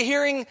simply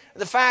hearing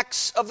the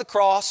facts of the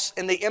cross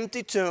and the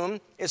empty tomb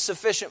is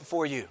sufficient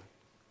for you,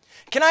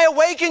 can I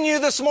awaken you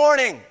this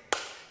morning?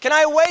 Can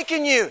I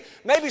awaken you?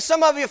 Maybe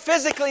some of you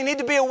physically need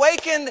to be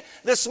awakened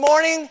this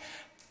morning,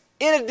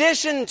 in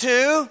addition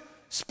to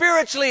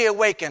spiritually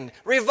awakened,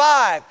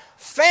 revived,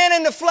 fan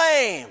into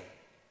flame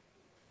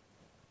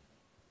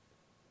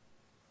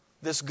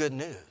this good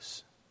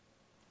news.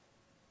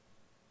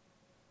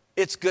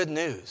 It's good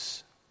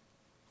news.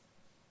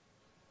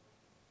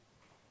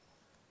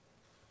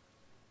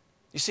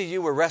 You see,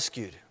 you were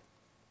rescued.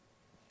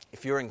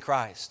 If you're in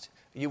Christ,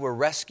 you were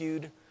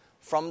rescued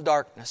from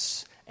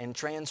darkness and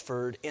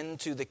transferred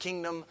into the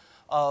kingdom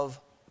of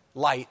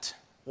light.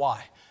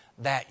 Why?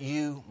 That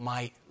you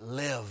might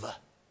live.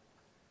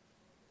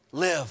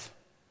 Live.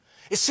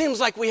 It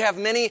seems like we have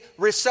many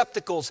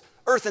receptacles,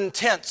 earthen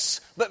tents,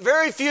 but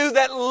very few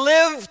that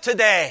live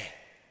today.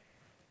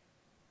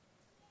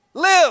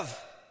 Live.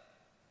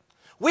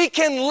 We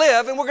can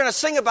live, and we're going to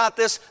sing about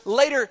this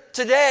later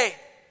today.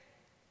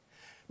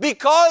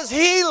 Because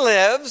He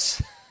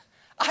lives,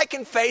 I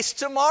can face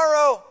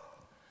tomorrow.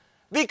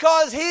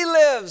 Because He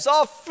lives,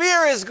 all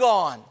fear is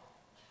gone.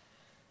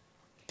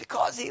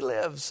 Because He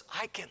lives,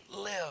 I can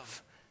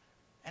live,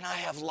 and I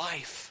have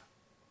life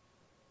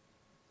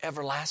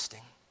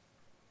everlasting.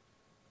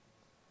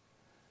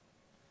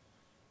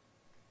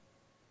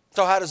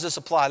 So how does this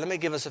apply? Let me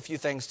give us a few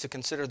things to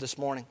consider this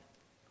morning.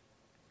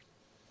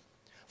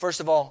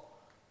 First of all,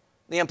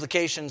 the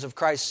implications of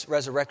Christ's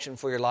resurrection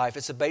for your life.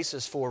 It's a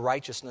basis for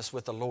righteousness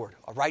with the Lord.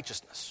 A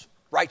righteousness.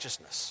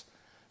 Righteousness.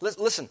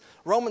 Listen,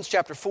 Romans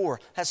chapter 4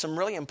 has some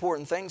really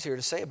important things here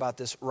to say about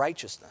this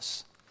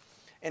righteousness.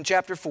 In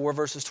chapter 4,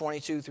 verses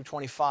 22 through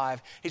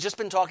 25, he's just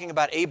been talking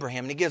about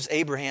Abraham, and he gives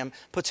Abraham,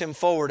 puts him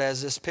forward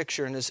as this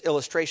picture and this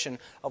illustration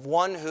of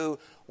one who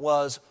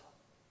was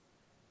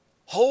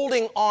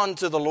holding on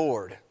to the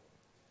Lord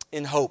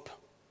in hope.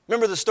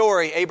 Remember the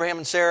story, Abraham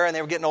and Sarah, and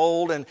they were getting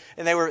old, and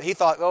he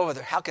thought, oh,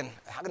 how can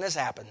this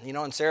happen? You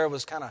know, and Sarah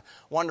was kind of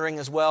wondering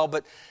as well.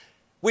 But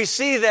we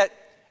see that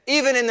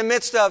even in the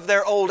midst of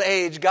their old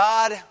age,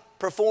 God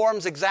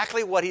performs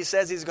exactly what He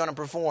says He's going to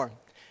perform.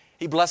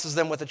 He blesses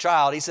them with a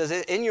child. He says,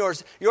 in your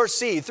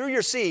seed, through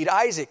your seed,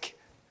 Isaac.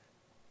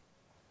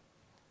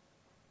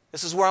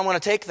 This is where I'm going to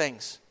take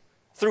things.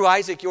 Through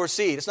Isaac, your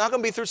seed. It's not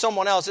going to be through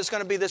someone else. It's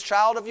going to be this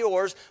child of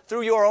yours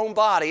through your own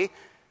body.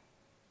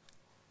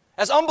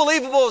 As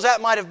unbelievable as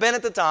that might have been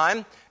at the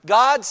time,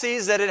 God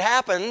sees that it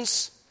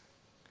happens,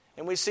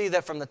 and we see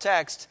that from the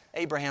text,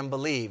 Abraham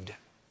believed.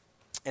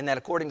 And that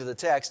according to the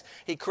text,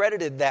 he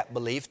credited that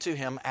belief to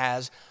him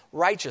as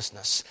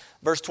righteousness.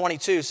 Verse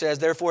 22 says,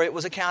 therefore it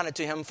was accounted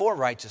to him for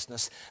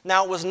righteousness.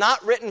 Now it was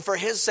not written for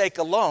his sake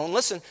alone,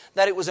 listen,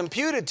 that it was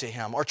imputed to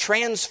him or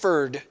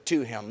transferred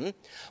to him,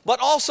 but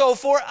also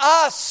for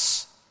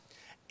us.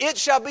 It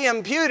shall be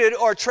imputed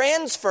or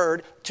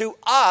transferred to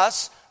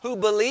us who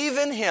believe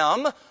in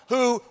Him,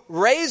 who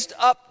raised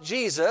up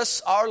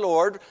Jesus, our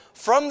Lord,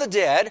 from the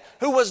dead,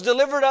 who was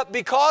delivered up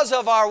because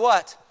of our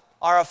what?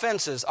 Our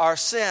offenses, our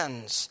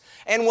sins,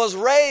 and was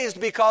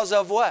raised because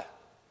of what?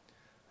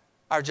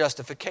 Our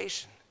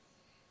justification.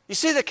 You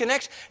see the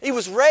connection? He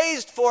was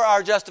raised for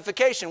our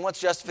justification. What's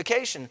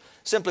justification?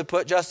 Simply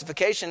put,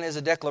 justification is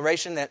a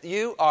declaration that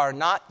you are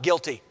not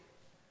guilty.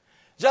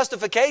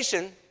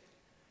 Justification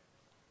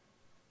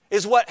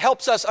is what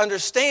helps us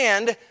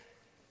understand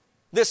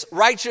this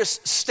righteous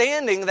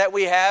standing that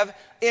we have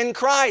in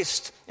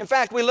Christ. In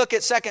fact, we look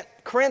at 2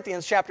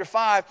 Corinthians chapter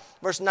 5,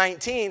 verse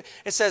 19.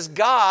 It says,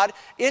 God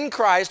in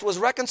Christ was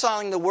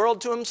reconciling the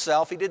world to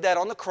Himself. He did that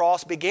on the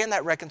cross, began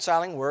that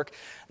reconciling work,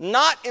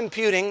 not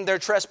imputing their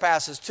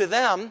trespasses to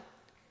them.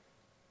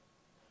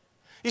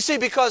 You see,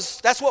 because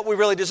that's what we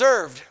really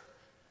deserved,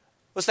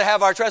 was to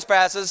have our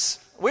trespasses.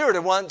 We were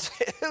the ones,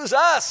 it was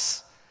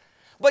us.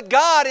 But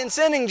God, in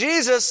sending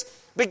Jesus,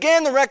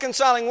 began the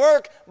reconciling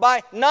work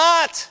by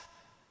not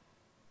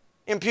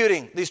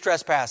imputing these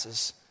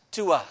trespasses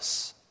to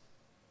us.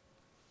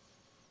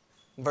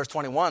 Verse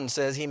 21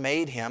 says, He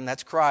made Him,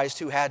 that's Christ,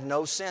 who had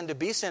no sin, to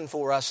be sin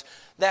for us,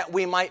 that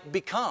we might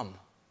become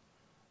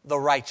the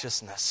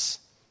righteousness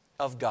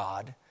of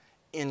God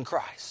in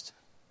Christ.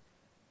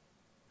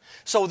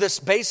 So this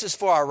basis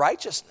for our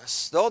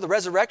righteousness, though the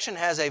resurrection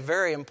has a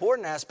very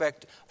important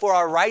aspect for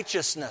our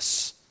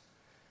righteousness.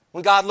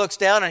 When God looks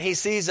down and He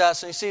sees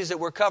us and He sees that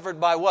we're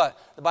covered by what?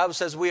 The Bible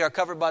says we are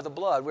covered by the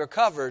blood. We're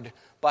covered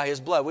by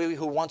His blood. We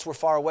who once were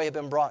far away have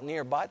been brought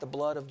near by the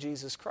blood of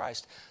Jesus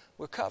Christ.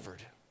 We're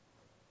covered.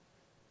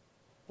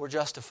 We're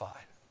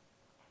justified.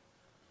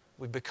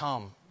 we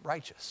become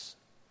righteous.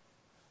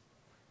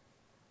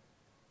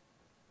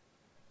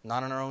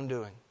 Not in our own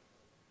doing.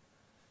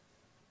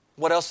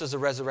 What else does the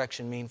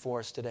resurrection mean for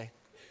us today?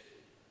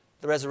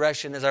 The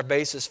resurrection is our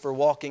basis for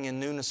walking in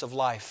newness of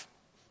life.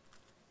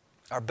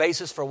 Our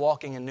basis for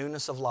walking in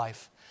newness of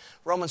life.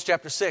 Romans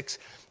chapter 6,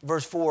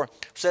 verse 4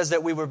 says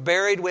that we were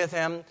buried with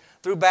Him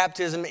through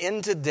baptism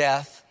into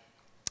death,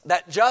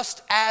 that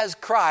just as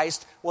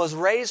Christ was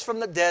raised from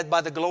the dead by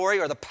the glory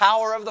or the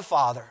power of the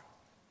Father,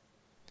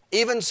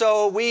 even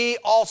so we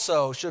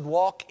also should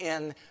walk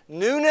in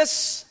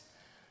newness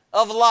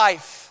of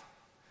life.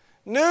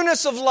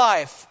 Newness of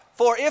life.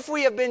 For if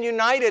we have been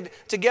united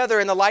together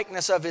in the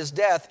likeness of His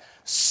death,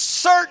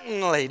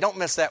 certainly, don't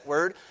miss that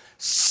word,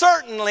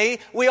 certainly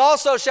we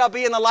also shall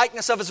be in the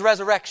likeness of His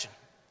resurrection.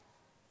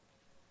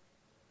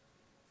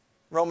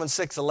 Romans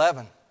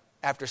 6:11,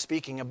 after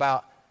speaking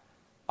about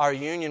our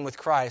union with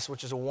Christ,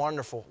 which is a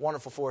wonderful,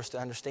 wonderful for us to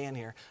understand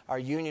here, our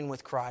union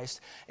with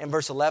Christ. In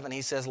verse 11,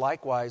 he says,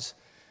 likewise,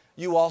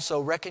 you also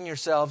reckon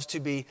yourselves to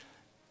be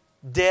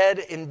dead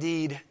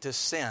indeed to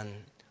sin,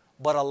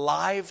 but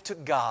alive to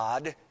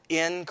God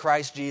in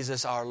Christ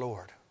Jesus our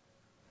Lord.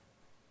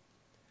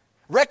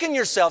 Reckon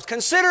yourselves,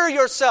 consider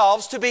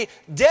yourselves to be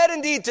dead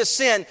indeed to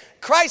sin.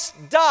 Christ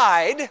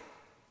died,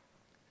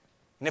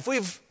 and if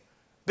we've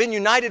been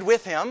united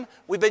with Him,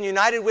 we've been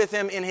united with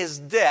Him in His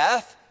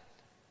death.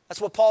 That's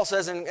what Paul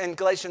says in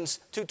Galatians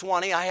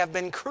 2:20, I have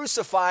been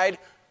crucified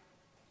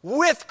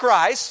with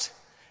Christ.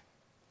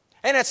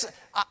 And it's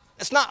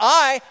not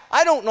I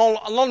don't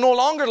no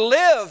longer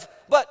live,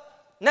 but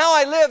now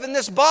I live in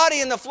this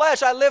body in the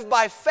flesh. I live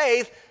by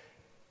faith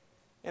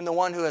in the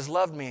one who has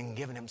loved me and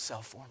given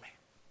Himself for me.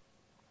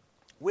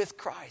 With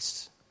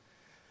Christ,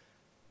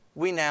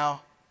 we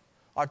now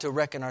are to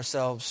reckon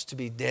ourselves to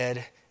be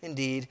dead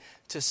indeed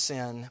to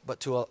sin, but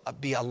to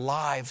be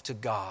alive to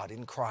God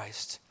in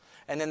Christ.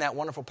 And then that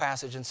wonderful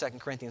passage in 2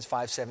 Corinthians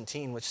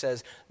 5:17, which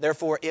says,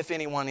 therefore, if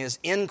anyone is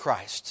in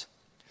Christ,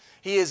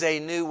 he is a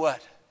new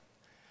what?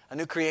 A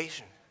new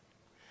creation.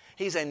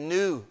 He's a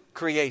new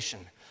creation.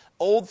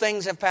 Old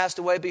things have passed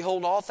away.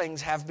 Behold, all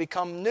things have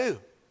become new.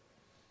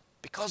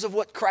 Because of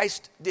what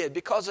Christ did,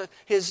 because of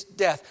His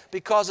death,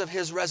 because of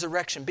His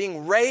resurrection,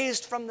 being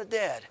raised from the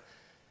dead,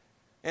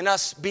 and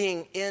us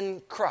being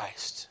in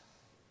Christ.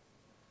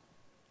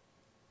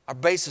 Our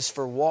basis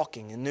for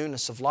walking in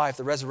newness of life.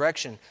 The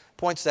resurrection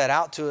points that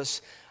out to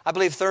us. I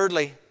believe,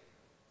 thirdly,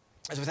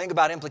 as we think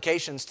about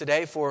implications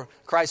today for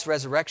Christ's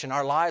resurrection,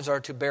 our lives are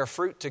to bear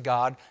fruit to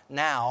God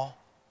now.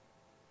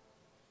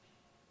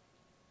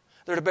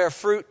 They're to bear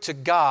fruit to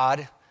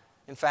God,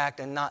 in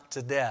fact, and not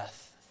to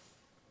death.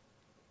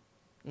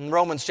 In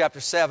Romans chapter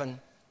 7,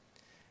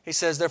 he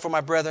says, therefore,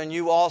 my brethren,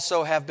 you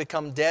also have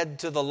become dead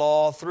to the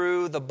law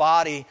through the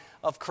body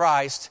of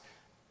Christ,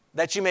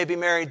 that you may be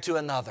married to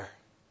another.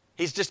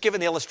 He's just given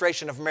the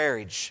illustration of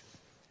marriage,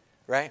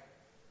 right?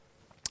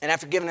 And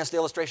after giving us the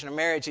illustration of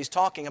marriage, he's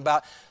talking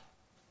about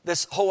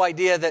this whole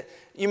idea that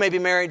you may be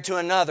married to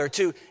another,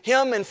 to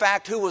Him, in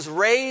fact, who was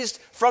raised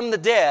from the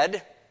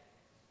dead,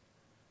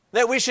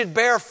 that we should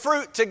bear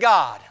fruit to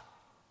God.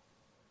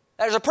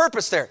 There's a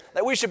purpose there,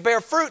 that we should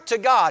bear fruit to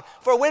God.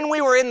 For when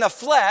we were in the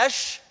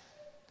flesh,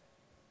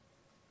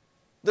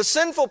 the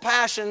sinful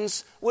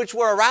passions which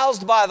were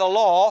aroused by the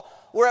law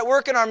were at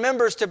work in our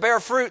members to bear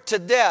fruit to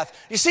death.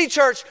 You see,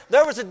 church,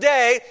 there was a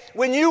day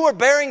when you were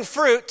bearing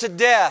fruit to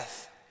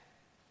death.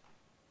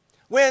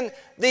 When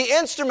the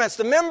instruments,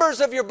 the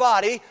members of your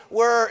body,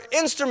 were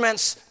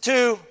instruments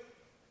to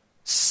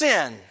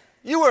sin.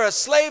 You were a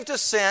slave to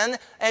sin,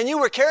 and you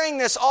were carrying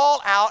this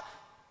all out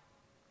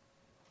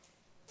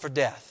for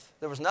death.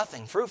 There was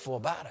nothing fruitful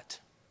about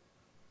it.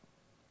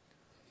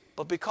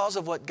 But because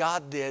of what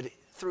God did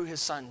through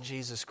His Son,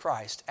 Jesus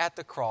Christ, at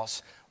the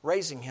cross,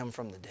 raising Him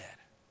from the dead,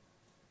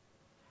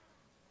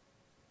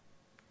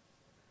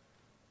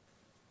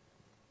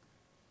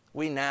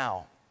 we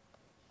now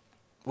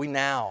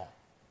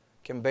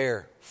can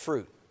bear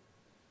fruit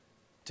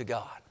to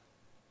God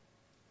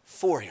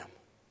for Him,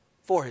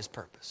 for His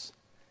purpose.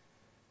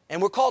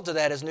 And we're called to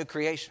that as new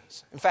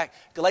creations. In fact,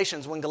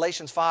 when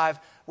Galatians 5,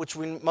 which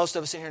most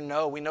of us in here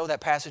know, we know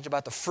that passage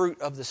about the fruit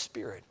of the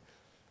Spirit.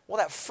 Well,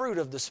 that fruit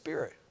of the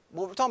Spirit.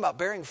 Well, we're talking about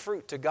bearing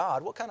fruit to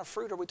God. What kind of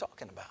fruit are we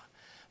talking about?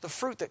 The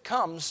fruit that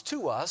comes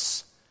to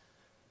us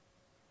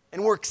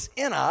and works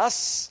in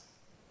us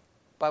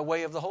by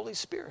way of the Holy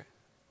Spirit.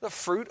 The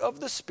fruit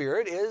of the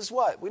Spirit is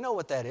what? We know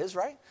what that is,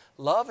 right?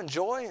 Love and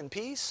joy and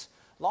peace,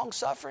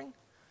 long-suffering.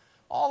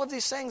 All of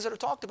these things that are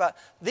talked about.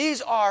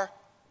 These are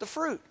the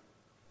fruit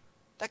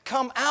that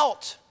come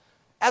out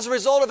as a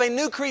result of a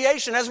new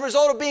creation, as a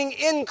result of being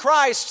in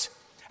Christ,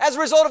 as a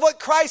result of what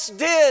Christ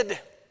did.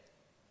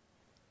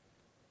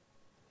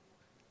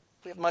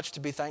 We have much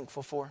to be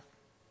thankful for.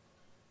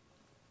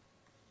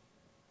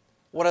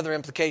 What other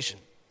implication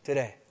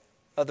today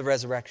of the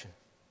resurrection?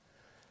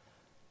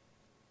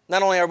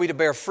 Not only are we to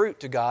bear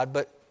fruit to God,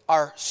 but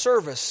our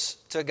service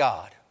to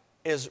God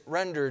is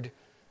rendered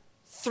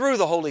through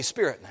the Holy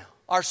Spirit now.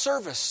 Our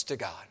service to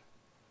God.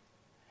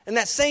 In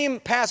that same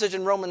passage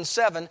in Romans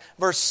 7,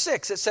 verse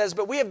 6, it says,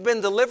 "But we have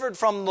been delivered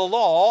from the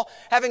law,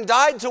 having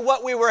died to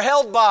what we were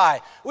held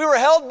by." We were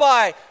held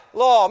by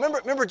law.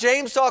 Remember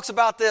James talks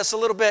about this a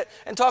little bit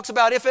and talks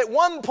about if at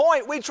one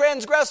point we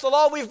transgress the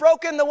law, we've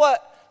broken the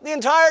what? The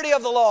entirety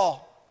of the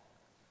law.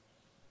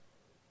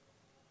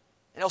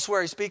 And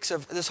elsewhere he speaks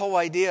of this whole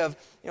idea of,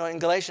 in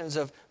Galatians,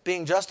 of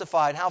being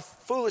justified, how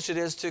foolish it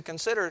is to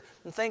consider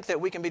and think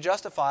that we can be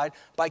justified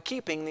by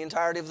keeping the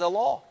entirety of the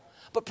law.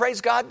 But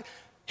praise God,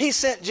 He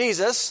sent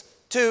Jesus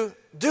to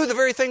do the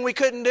very thing we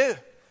couldn't do.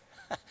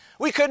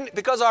 We couldn't,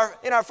 because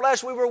in our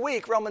flesh we were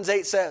weak, Romans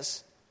 8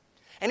 says.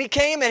 And He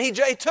came and He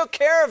took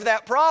care of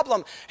that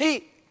problem.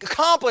 He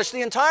accomplished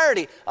the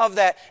entirety of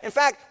that. In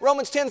fact,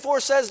 Romans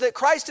 10:4 says that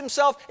Christ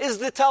Himself is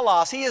the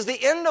telos. He is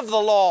the end of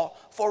the law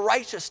for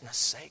righteousness'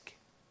 sake.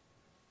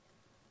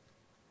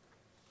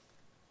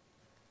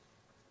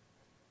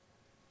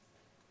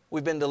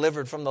 We've been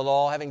delivered from the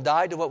law, having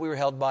died to what we were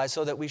held by,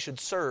 so that we should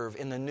serve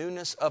in the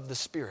newness of the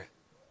Spirit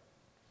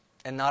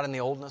and not in the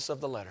oldness of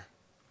the letter.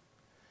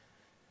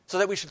 So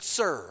that we should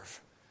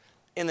serve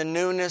in the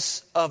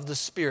newness of the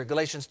Spirit.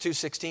 Galatians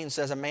 2:16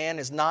 says, "A man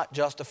is not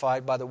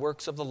justified by the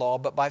works of the law,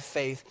 but by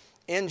faith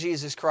in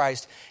Jesus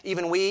Christ.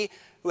 Even we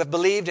who have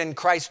believed in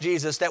Christ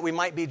Jesus, that we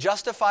might be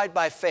justified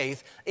by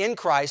faith in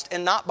Christ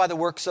and not by the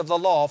works of the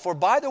law. For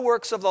by the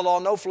works of the law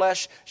no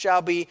flesh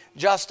shall be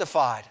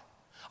justified."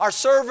 Our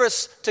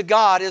service to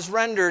God is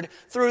rendered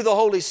through the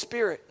Holy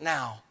Spirit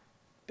now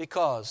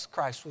because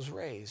Christ was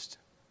raised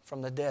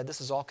from the dead.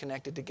 This is all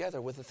connected together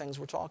with the things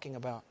we're talking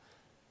about.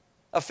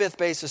 A fifth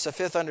basis, a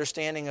fifth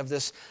understanding of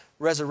this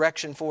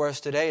resurrection for us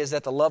today is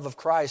that the love of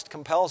Christ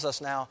compels us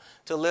now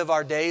to live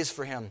our days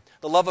for Him.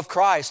 The love of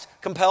Christ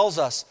compels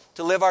us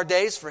to live our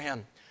days for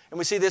Him. And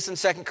we see this in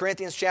 2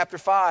 Corinthians chapter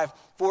 5,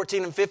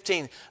 14 and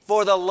 15.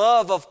 "For the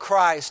love of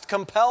Christ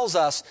compels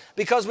us,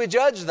 because we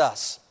judge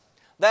thus,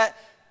 that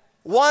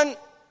one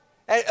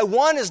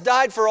has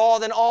died for all,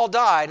 then all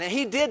died." And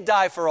He did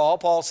die for all,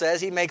 Paul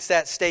says. He makes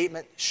that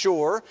statement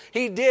sure.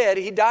 He did.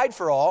 He died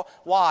for all.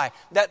 Why?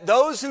 "That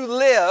those who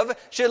live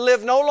should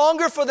live no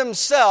longer for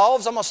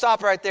themselves." I'm going to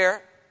stop right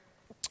there.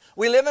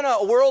 We live in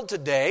a world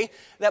today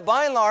that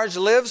by and large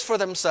lives for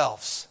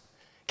themselves,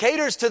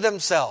 caters to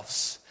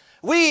themselves.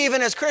 We,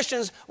 even as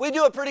Christians, we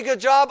do a pretty good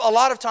job a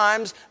lot of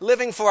times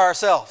living for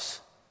ourselves.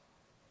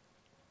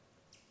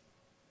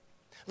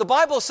 The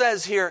Bible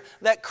says here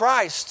that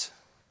Christ,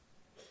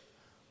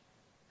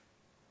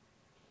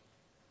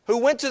 who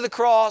went to the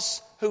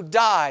cross, who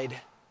died,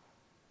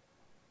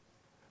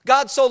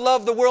 God so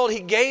loved the world,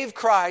 He gave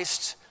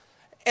Christ,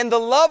 and the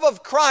love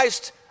of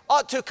Christ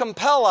ought to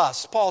compel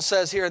us, Paul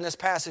says here in this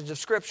passage of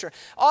Scripture,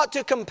 ought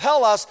to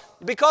compel us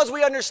because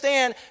we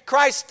understand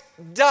Christ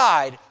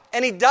died.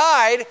 And He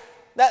died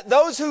that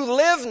those who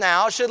live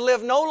now should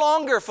live no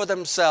longer for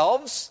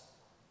themselves,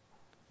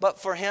 but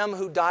for Him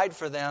who died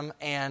for them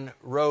and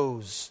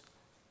rose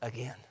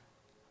again.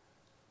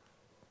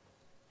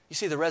 You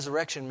see, the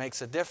resurrection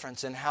makes a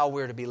difference in how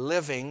we're to be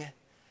living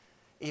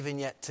even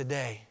yet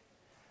today.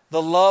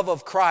 The love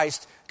of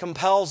Christ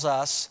compels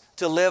us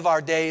to live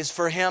our days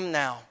for Him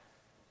now.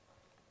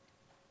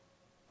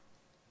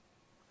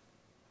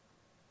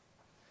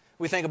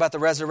 We think about the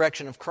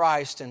resurrection of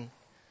Christ, and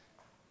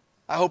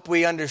I hope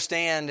we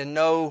understand and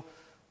know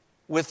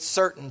with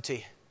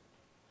certainty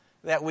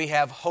that we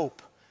have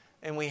hope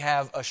and we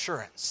have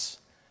assurance.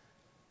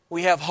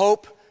 We have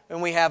hope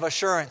and we have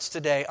assurance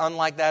today,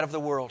 unlike that of the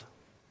world.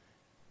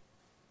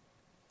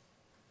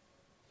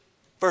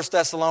 1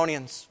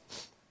 Thessalonians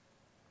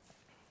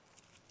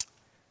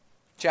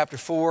chapter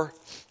 4.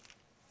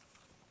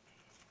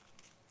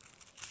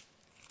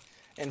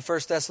 In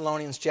 1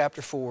 Thessalonians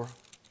chapter 4,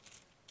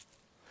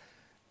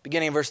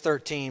 beginning in verse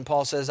 13,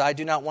 Paul says, "I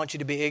do not want you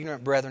to be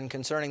ignorant, brethren,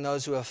 concerning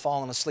those who have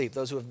fallen asleep,"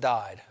 those who have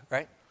died,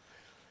 right?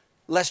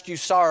 "Lest you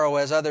sorrow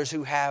as others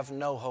who have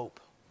no hope.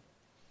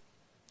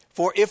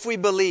 For if we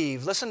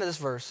believe," listen to this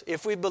verse,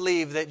 "if we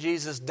believe that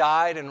Jesus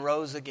died and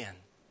rose again,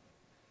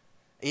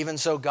 even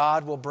so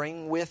God will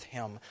bring with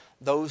Him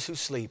those who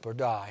sleep or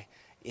die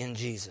in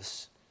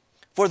Jesus.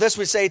 For this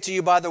we say to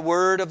you by the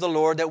word of the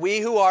Lord, that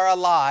we who are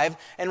alive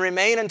and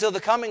remain until the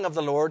coming of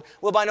the Lord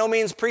will by no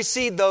means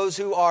precede those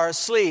who are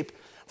asleep.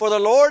 For the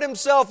Lord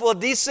Himself will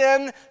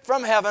descend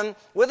from heaven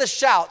with a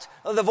shout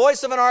of the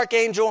voice of an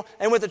archangel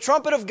and with the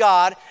trumpet of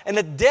God, and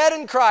the dead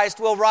in Christ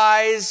will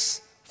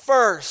rise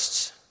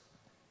first.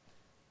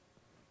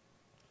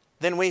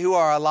 Then we who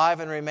are alive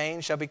and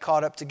remain shall be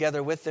caught up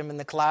together with them in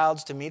the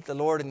clouds to meet the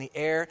Lord in the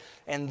air,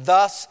 and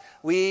thus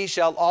we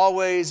shall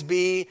always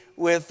be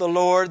with the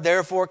Lord.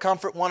 Therefore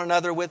comfort one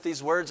another with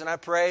these words, and I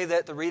pray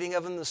that the reading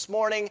of them this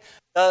morning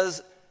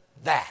does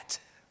that.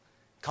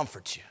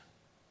 Comforts you.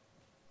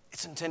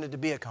 It's intended to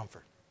be a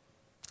comfort.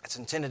 It's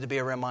intended to be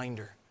a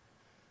reminder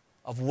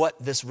of what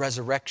this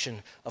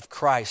resurrection of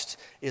Christ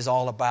is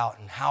all about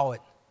and how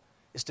it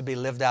is to be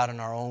lived out in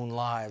our own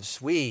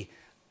lives. We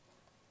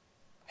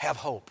have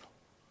hope.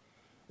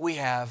 We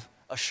have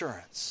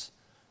assurance,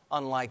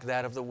 unlike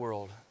that of the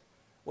world.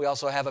 We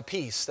also have a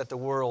peace that the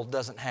world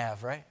doesn't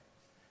have, right?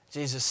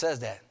 Jesus says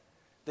that.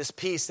 This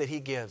peace that He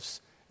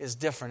gives is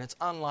different. It's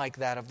unlike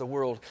that of the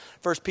world.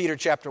 1 Peter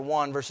chapter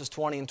 1, verses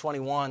 20 and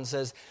 21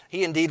 says,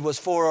 He indeed was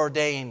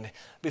foreordained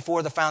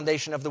before the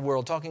foundation of the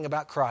world, talking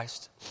about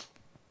Christ,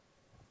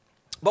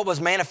 but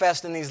was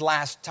manifest in these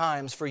last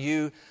times for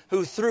you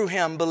who through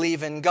Him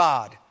believe in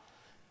God,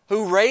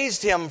 who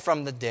raised Him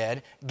from the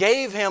dead,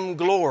 gave Him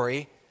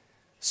glory,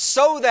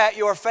 so that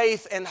your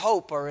faith and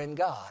hope are in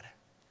God.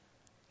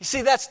 You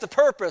see, that's the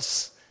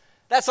purpose.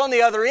 That's on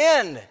the other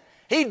end.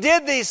 He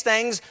did these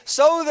things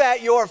so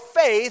that your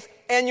faith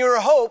and your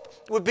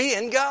hope would be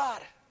in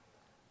God.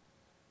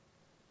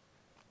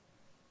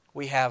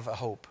 We have a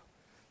hope.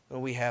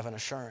 We have an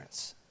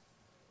assurance.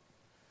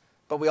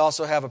 But we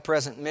also have a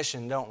present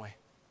mission, don't we?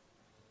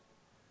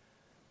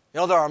 You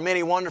know, there are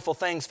many wonderful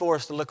things for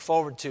us to look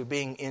forward to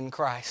being in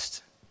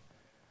Christ.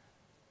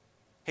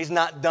 He's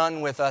not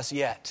done with us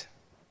yet.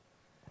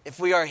 If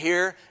we are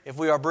here, if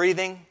we are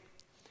breathing,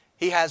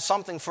 He has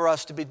something for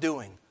us to be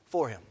doing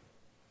for Him.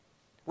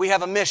 We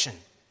have a mission.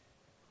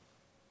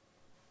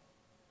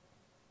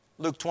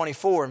 Luke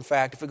 24, in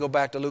fact, if we go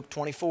back to Luke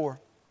 24,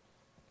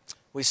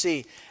 we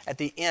see at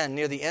the end,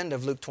 near the end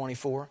of Luke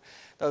 24,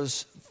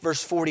 those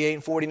verse 48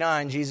 and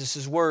 49,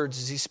 Jesus' words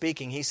as He's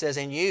speaking, He says,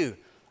 and you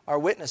are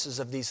witnesses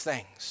of these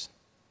things.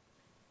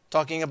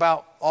 Talking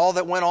about all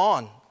that went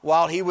on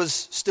while He was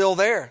still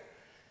there.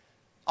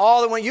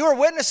 All that when you are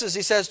witnesses,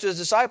 He says to His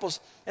disciples.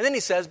 And then He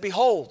says,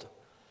 behold,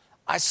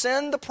 I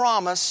send the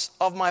promise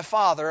of my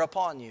Father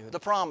upon you. The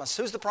promise.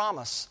 Who's the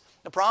promise?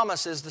 The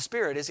promise is the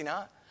Spirit, is He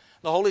not?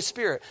 The Holy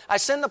Spirit. I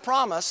send the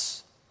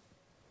promise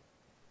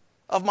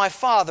of my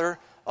Father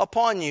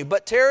upon you.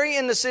 But tarry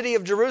in the city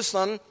of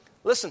Jerusalem.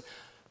 Listen,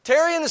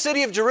 tarry in the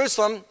city of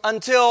Jerusalem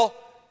until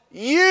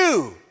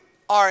you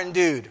are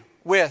endued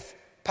with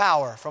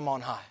power from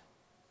on high.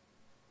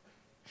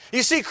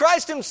 You see,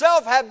 Christ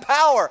Himself had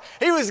power.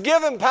 He was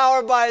given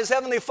power by His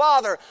Heavenly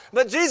Father.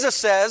 But Jesus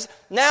says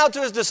now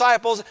to His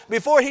disciples,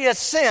 before He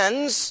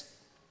ascends,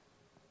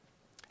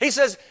 He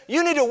says,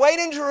 you need to wait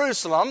in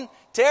Jerusalem,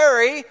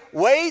 tarry,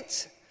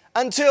 wait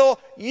until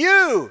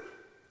you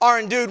are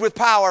endued with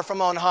power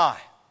from on high.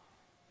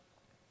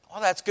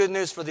 Well, that's good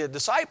news for the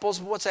disciples,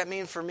 but what's that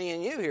mean for me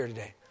and you here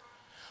today?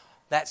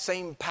 That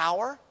same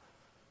power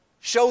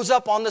shows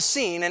up on the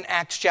scene in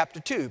Acts chapter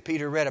 2.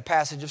 Peter read a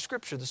passage of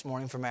Scripture this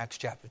morning from Acts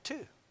chapter 2.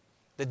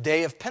 The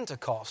day of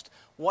Pentecost.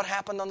 What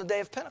happened on the day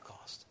of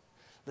Pentecost?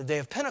 The day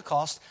of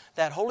Pentecost,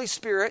 that Holy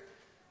Spirit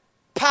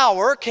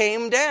power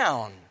came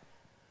down,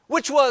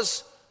 which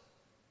was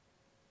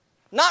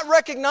not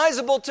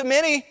recognizable to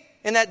many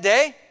in that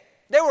day.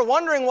 They were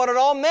wondering what it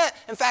all meant.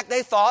 In fact,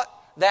 they thought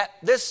that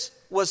this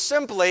was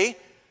simply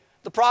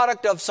the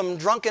product of some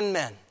drunken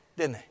men,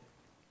 didn't they?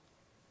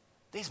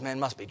 These men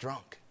must be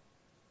drunk.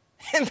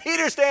 And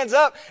Peter stands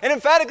up and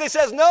emphatically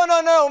says,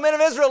 no, men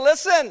of Israel,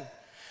 listen.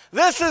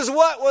 This is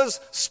what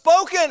was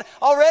spoken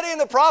already in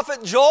the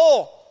prophet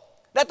Joel,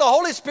 that the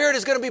Holy Spirit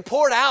is going to be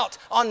poured out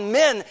on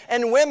men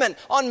and women,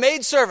 on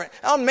maidservant,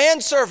 on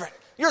manservant,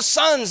 your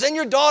sons and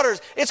your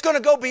daughters. It's going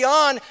to go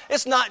beyond.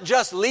 It's not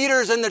just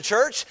leaders in the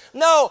church.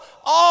 No,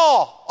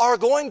 all are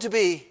going to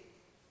be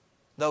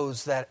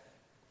those that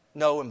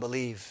know and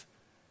believe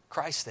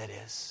Christ, that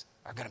is,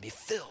 are going to be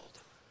filled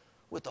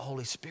with the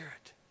Holy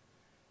Spirit.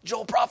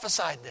 Joel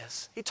prophesied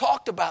this. He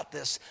talked about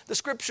this. The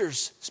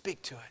Scriptures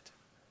speak to it.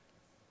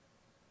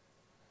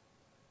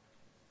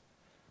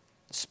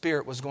 The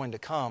Spirit was going to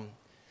come,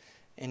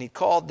 and He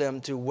called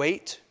them to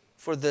wait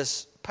for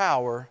this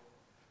power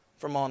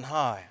from on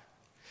high.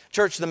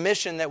 Church, the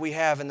mission that we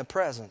have in the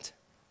present,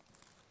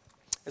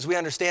 as we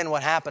understand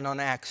what happened on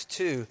Acts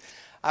 2,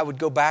 I would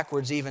go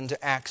backwards even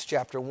to Acts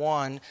chapter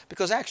 1,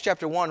 because Acts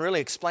chapter 1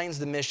 really explains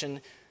the mission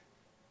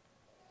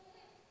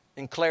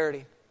in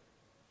clarity.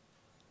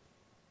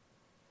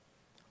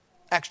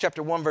 Acts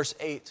chapter 1, verse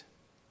 8.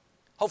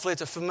 Hopefully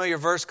it's a familiar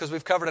verse because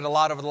we've covered it a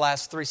lot over the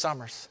last 3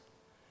 summers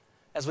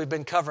as we've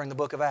been covering the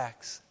book of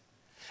Acts.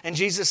 And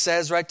Jesus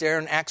says right there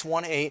in Acts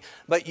 1:8,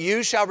 but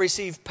you shall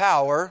receive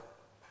power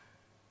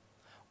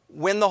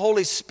when the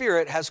Holy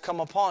Spirit has come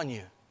upon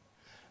you.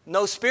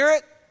 No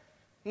Spirit,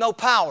 no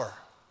power.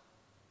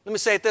 Let me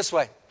say it this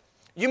way.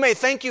 You may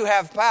think you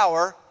have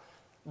power,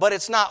 but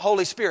it's not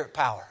Holy Spirit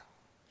power.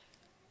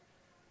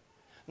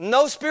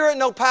 No Spirit,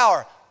 no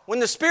power. When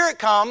the Spirit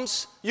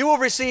comes, you will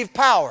receive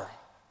power.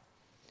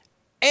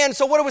 And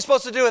so what are we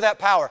supposed to do with that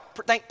power?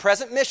 Think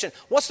present mission.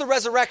 What's the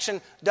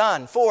resurrection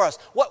done for us?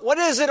 What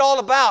is it all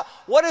about?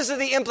 What is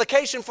the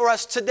implication for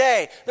us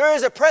today? There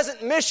is a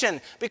present mission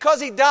because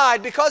He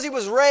died, because He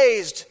was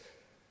raised.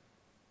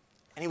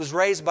 And He was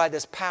raised by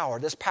this power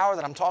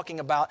that I'm talking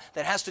about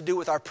that has to do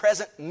with our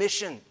present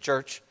mission,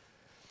 church.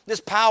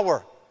 This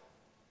power.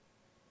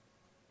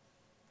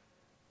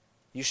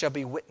 You shall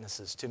be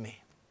witnesses to me.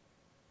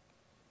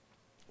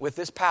 With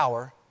this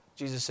power,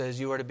 Jesus says,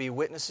 you are to be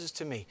witnesses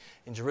to me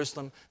in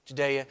Jerusalem,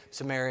 Judea,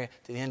 Samaria,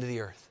 to the end of the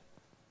earth.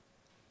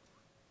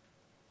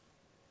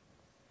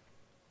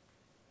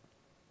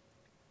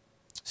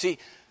 See,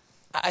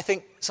 I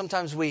think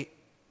sometimes we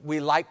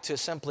like to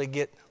simply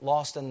get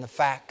lost in the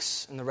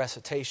facts and the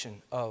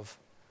recitation of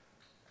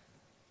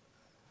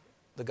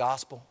the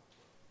gospel,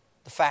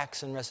 the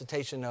facts and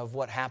recitation of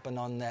what happened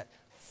on that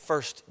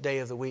first day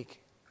of the week.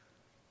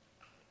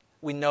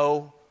 We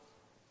know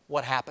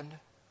what happened.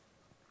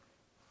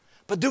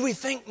 But do we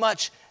think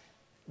much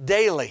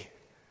daily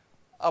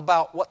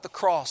about what the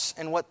cross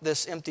and what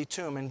this empty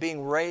tomb and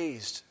being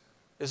raised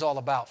is all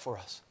about for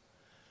us?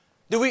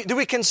 Do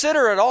we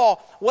consider at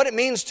all what it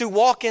means to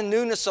walk in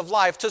newness of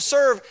life, to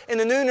serve in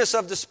the newness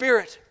of the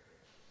Spirit?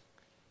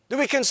 Do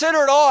we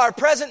consider at all our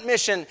present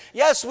mission?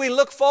 Yes, we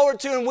look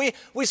forward to and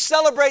we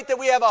celebrate that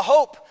we have a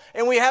hope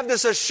and we have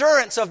this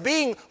assurance of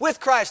being with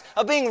Christ,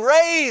 of being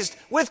raised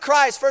with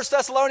Christ, 1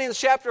 Thessalonians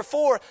chapter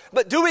 4.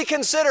 But do we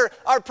consider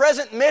our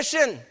present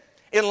mission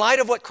in light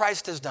of what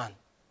Christ has done?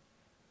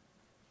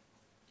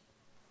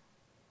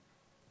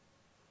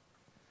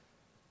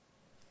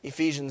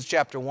 Ephesians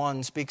chapter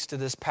 1 speaks to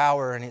this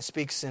power, and it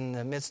speaks in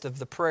the midst of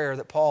the prayer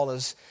that Paul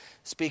is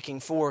speaking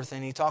forth,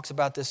 and he talks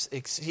about this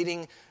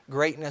exceeding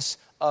greatness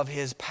of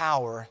His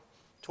power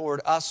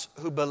toward us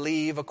who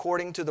believe,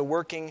 according to the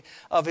working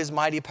of His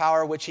mighty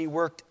power, which He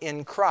worked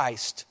in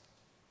Christ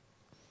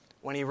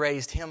when He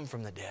raised Him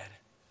from the dead.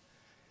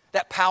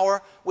 That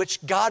power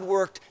which God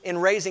worked in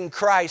raising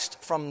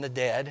Christ from the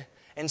dead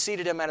and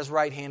seated Him at His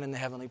right hand in the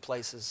heavenly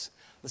places.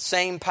 The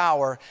same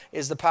power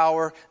is the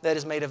power that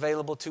is made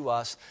available to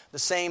us. The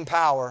same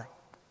power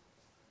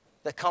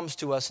that comes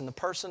to us in the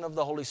person of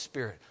the Holy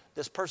Spirit.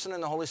 This person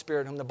in the Holy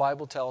Spirit, whom the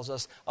Bible tells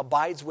us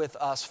abides with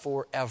us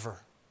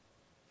forever.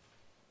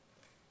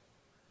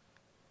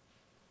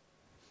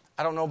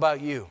 I don't know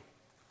about you,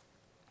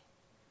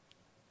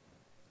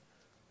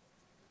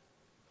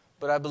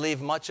 but I believe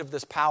much of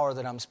this power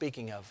that I'm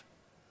speaking of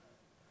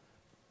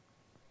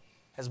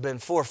has been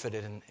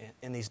forfeited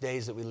in these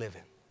days that we live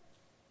in.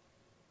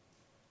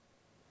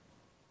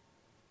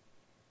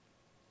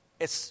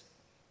 It's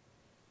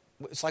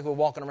like we're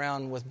walking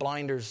around with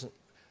blinders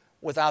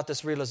without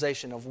this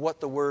realization of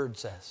what the Word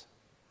says.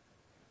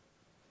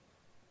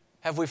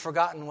 Have we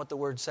forgotten what the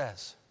Word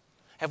says?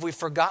 Have we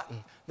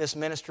forgotten this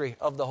ministry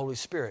of the Holy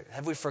Spirit?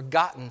 Have we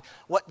forgotten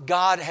what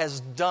God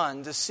has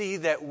done to see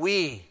that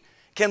we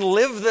can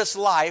live this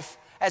life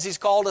as He's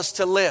called us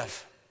to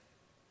live?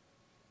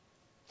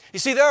 You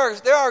see,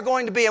 there are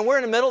going to be, and we're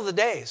in the middle of the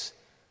days,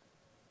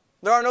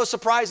 there are no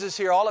surprises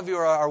here. All of you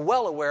are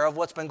well aware of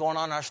what's been going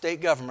on in our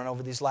state government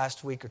over these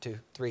last week or two,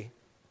 3.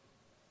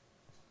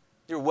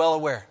 You're well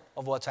aware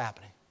of what's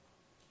happening.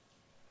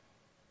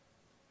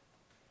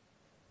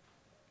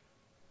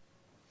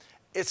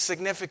 It's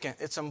significant,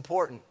 it's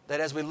important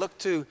that as we look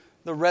to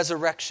the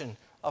resurrection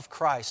of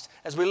Christ,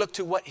 as we look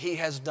to what He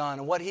has done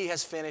and what He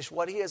has finished,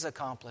 what He has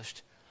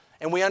accomplished,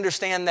 and we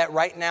understand that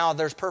right now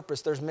there's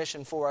purpose, there's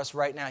mission for us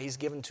right now He's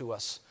given to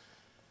us.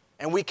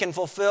 And we can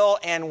fulfill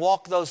and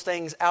walk those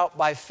things out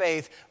by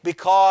faith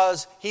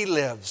because He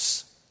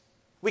lives.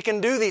 We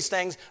can do these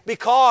things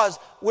because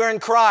we're in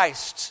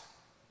Christ.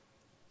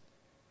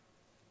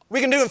 We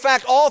can do, in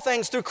fact, all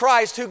things through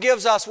Christ who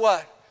gives us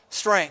what?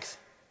 Strength.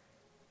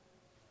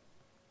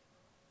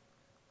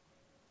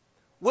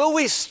 Will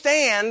we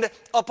stand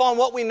upon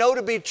what we know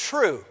to be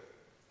true?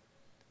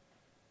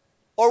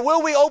 Or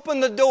will we open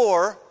the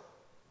door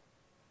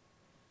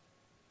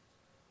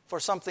for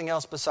something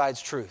else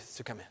besides truth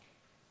to come in?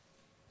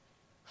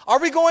 Are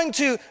we going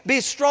to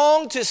be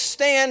strong to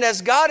stand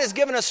as God has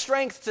given us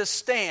strength to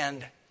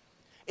stand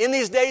in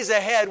these days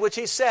ahead, which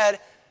He said,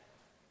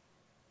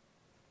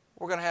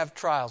 we're going to have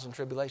trials and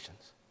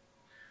tribulations.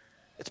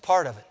 It's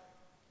part of it.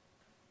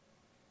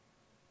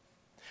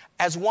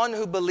 As one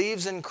who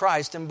believes in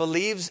Christ and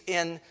believes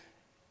in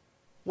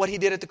what He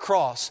did at the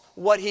cross,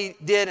 what He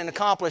did and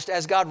accomplished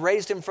as God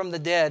raised Him from the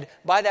dead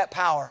by that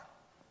power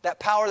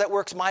that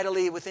works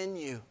mightily within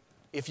you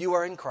if you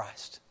are in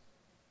Christ.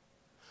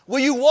 Will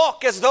you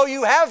walk as though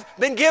you have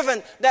been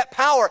given that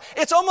power?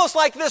 It's almost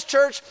like this,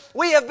 church.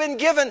 We have been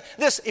given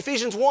this.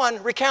 Ephesians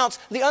 1 recounts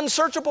the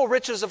unsearchable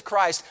riches of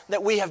Christ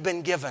that we have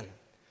been given.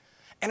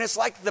 And it's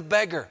like the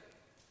beggar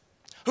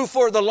who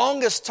for the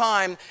longest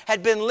time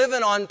had been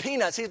living on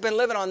peanuts. He's been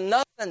living on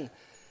nothing.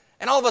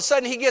 And all of a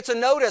sudden he gets a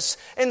notice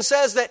and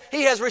says that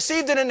he has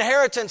received an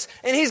inheritance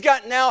and he's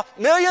got now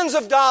millions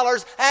of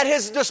dollars at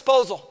his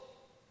disposal.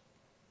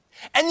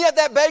 And yet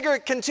that beggar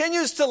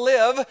continues to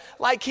live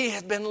like he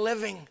had been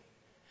living.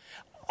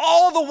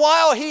 All the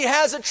while he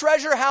has a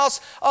treasure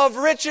house of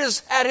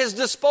riches at his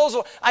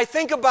disposal. I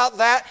think about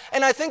that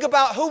and I think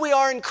about who we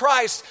are in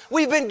Christ.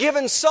 We've been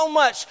given so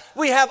much.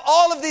 We have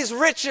all of these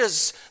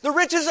riches, the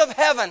riches of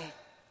heaven.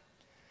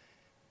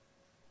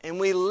 And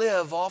we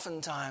live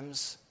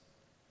oftentimes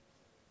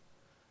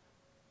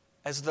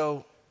as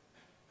though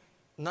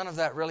none of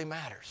that really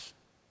matters.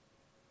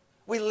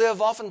 We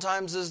live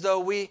oftentimes as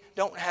though we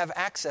don't have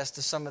access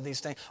to some of these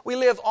things. We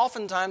live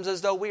oftentimes as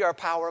though we are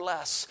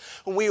powerless.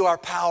 We are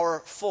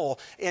powerful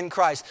in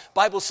Christ. The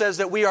Bible says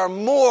that we are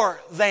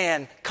more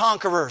than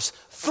conquerors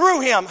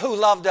through Him who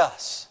loved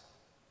us.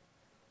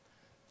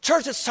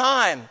 Church, it's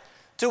time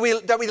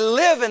that we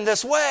live in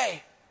this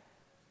way.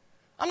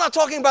 I'm not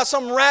talking about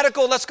some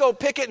radical, let's go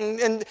picket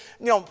and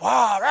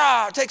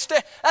take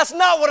stand. That's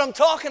not what I'm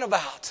talking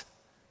about.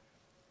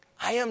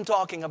 I am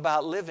talking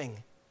about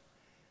living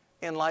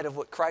in light of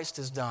what Christ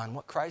has done,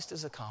 what Christ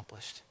has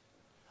accomplished.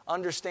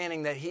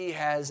 Understanding that He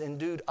has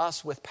endued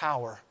us with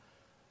power,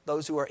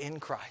 those who are in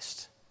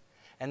Christ.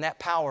 And that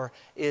power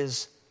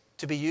is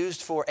to be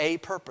used for a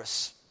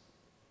purpose,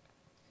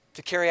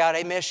 to carry out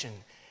a mission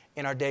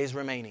in our days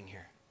remaining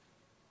here,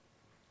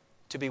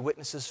 to be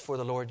witnesses for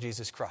the Lord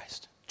Jesus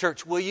Christ.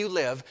 Church, will you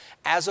live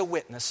as a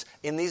witness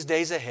in these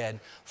days ahead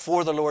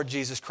for the Lord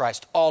Jesus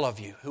Christ? All of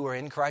you who are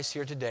in Christ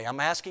here today,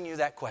 I'm asking you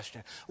that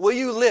question. Will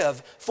you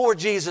live for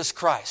Jesus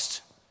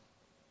Christ?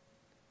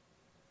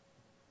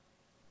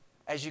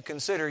 As you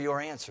consider your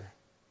answer,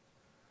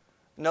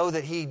 know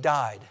that He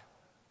died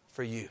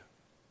for you,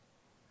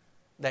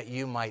 that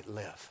you might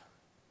live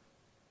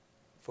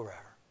forever.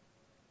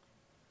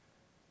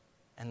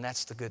 And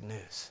that's the good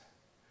news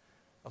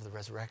of the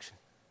resurrection.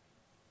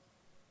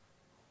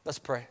 Let's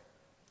pray.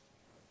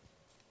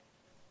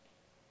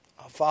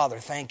 Oh, Father,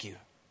 thank you.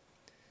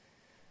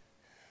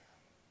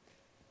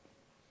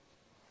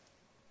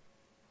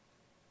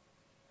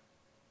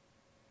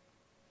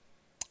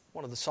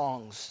 One of the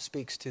songs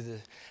speaks to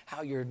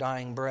how your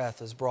dying breath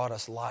has brought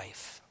us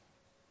life.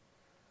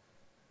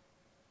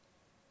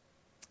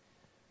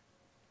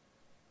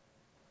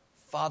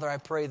 Father, I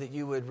pray that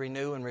you would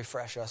renew and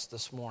refresh us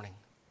this morning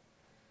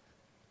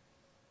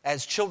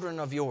as children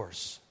of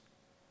yours,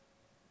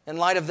 in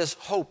light of this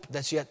hope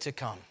that's yet to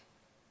come,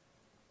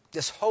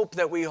 this hope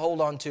that we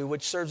hold on to,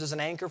 which serves as an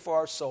anchor for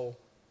our soul.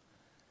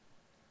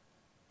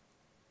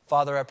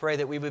 Father, I pray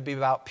that we would be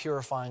about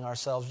purifying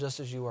ourselves just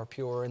as you are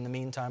pure in the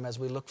meantime as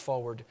we look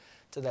forward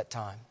to that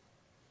time.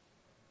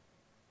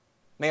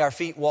 May our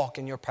feet walk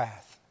in your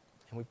path.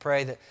 And we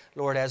pray that,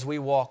 Lord, as we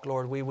walk,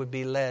 Lord, we would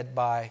be led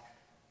by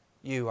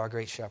you, our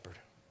great shepherd.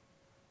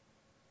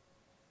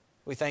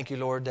 We thank you,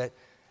 Lord, that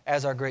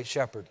as our great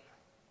shepherd,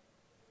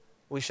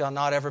 we shall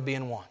not ever be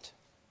in want.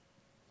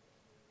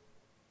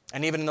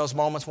 And even in those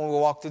moments when we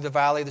walk through the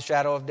valley of the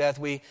shadow of death,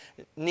 we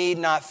need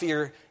not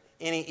fear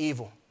any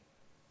evil.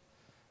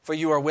 For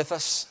you are with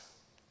us.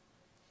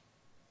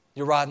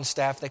 Your rod and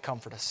staff, they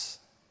comfort us.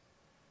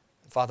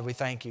 Father, we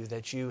thank you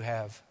that you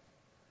have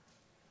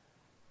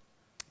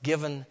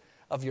given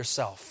of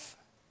yourself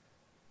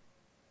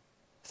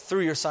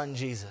through your Son,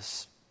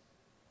 Jesus.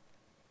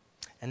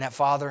 And that,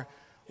 Father,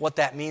 what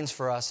that means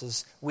for us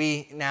is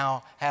we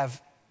now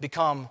have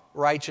become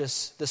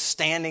righteous, the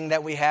standing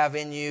that we have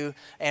in you,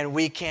 and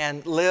we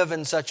can live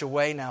in such a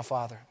way now,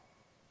 Father.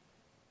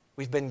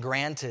 We've been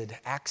granted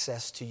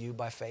access to you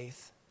by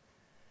faith.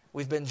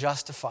 We've been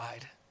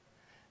justified.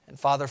 And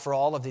Father, for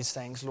all of these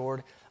things,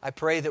 Lord, I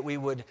pray that we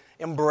would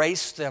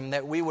embrace them,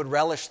 that we would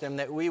relish them,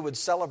 that we would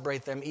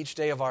celebrate them each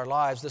day of our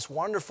lives. This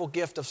wonderful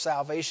gift of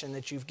salvation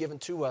that you've given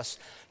to us,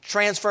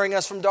 transferring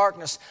us from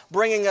darkness,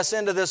 bringing us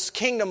into this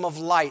kingdom of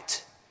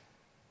light.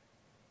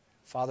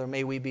 Father,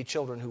 may we be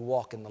children who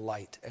walk in the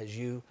light as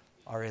you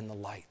are in the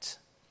light.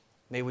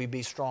 May we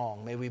be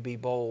strong, may we be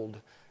bold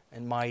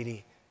and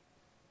mighty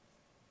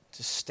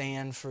to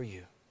stand for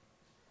you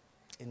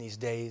in these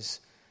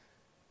days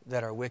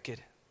that are wicked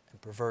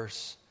and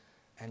perverse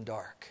and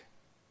dark.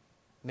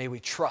 May we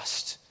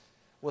trust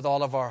with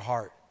all of our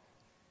heart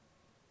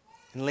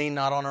and lean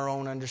not on our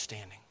own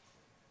understanding,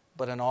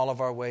 but in all of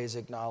our ways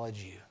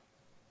acknowledge you.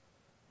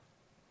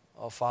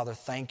 Oh, Father,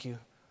 thank you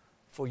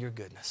for your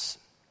goodness.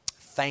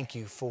 Thank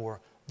you for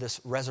this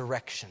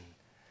resurrection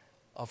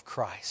of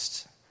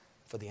Christ,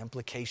 for the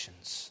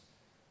implications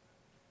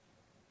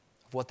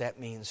of what that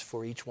means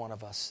for each one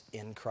of us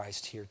in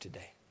Christ here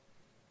today.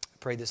 I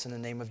pray this in the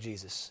name of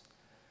Jesus.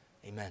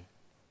 Amen.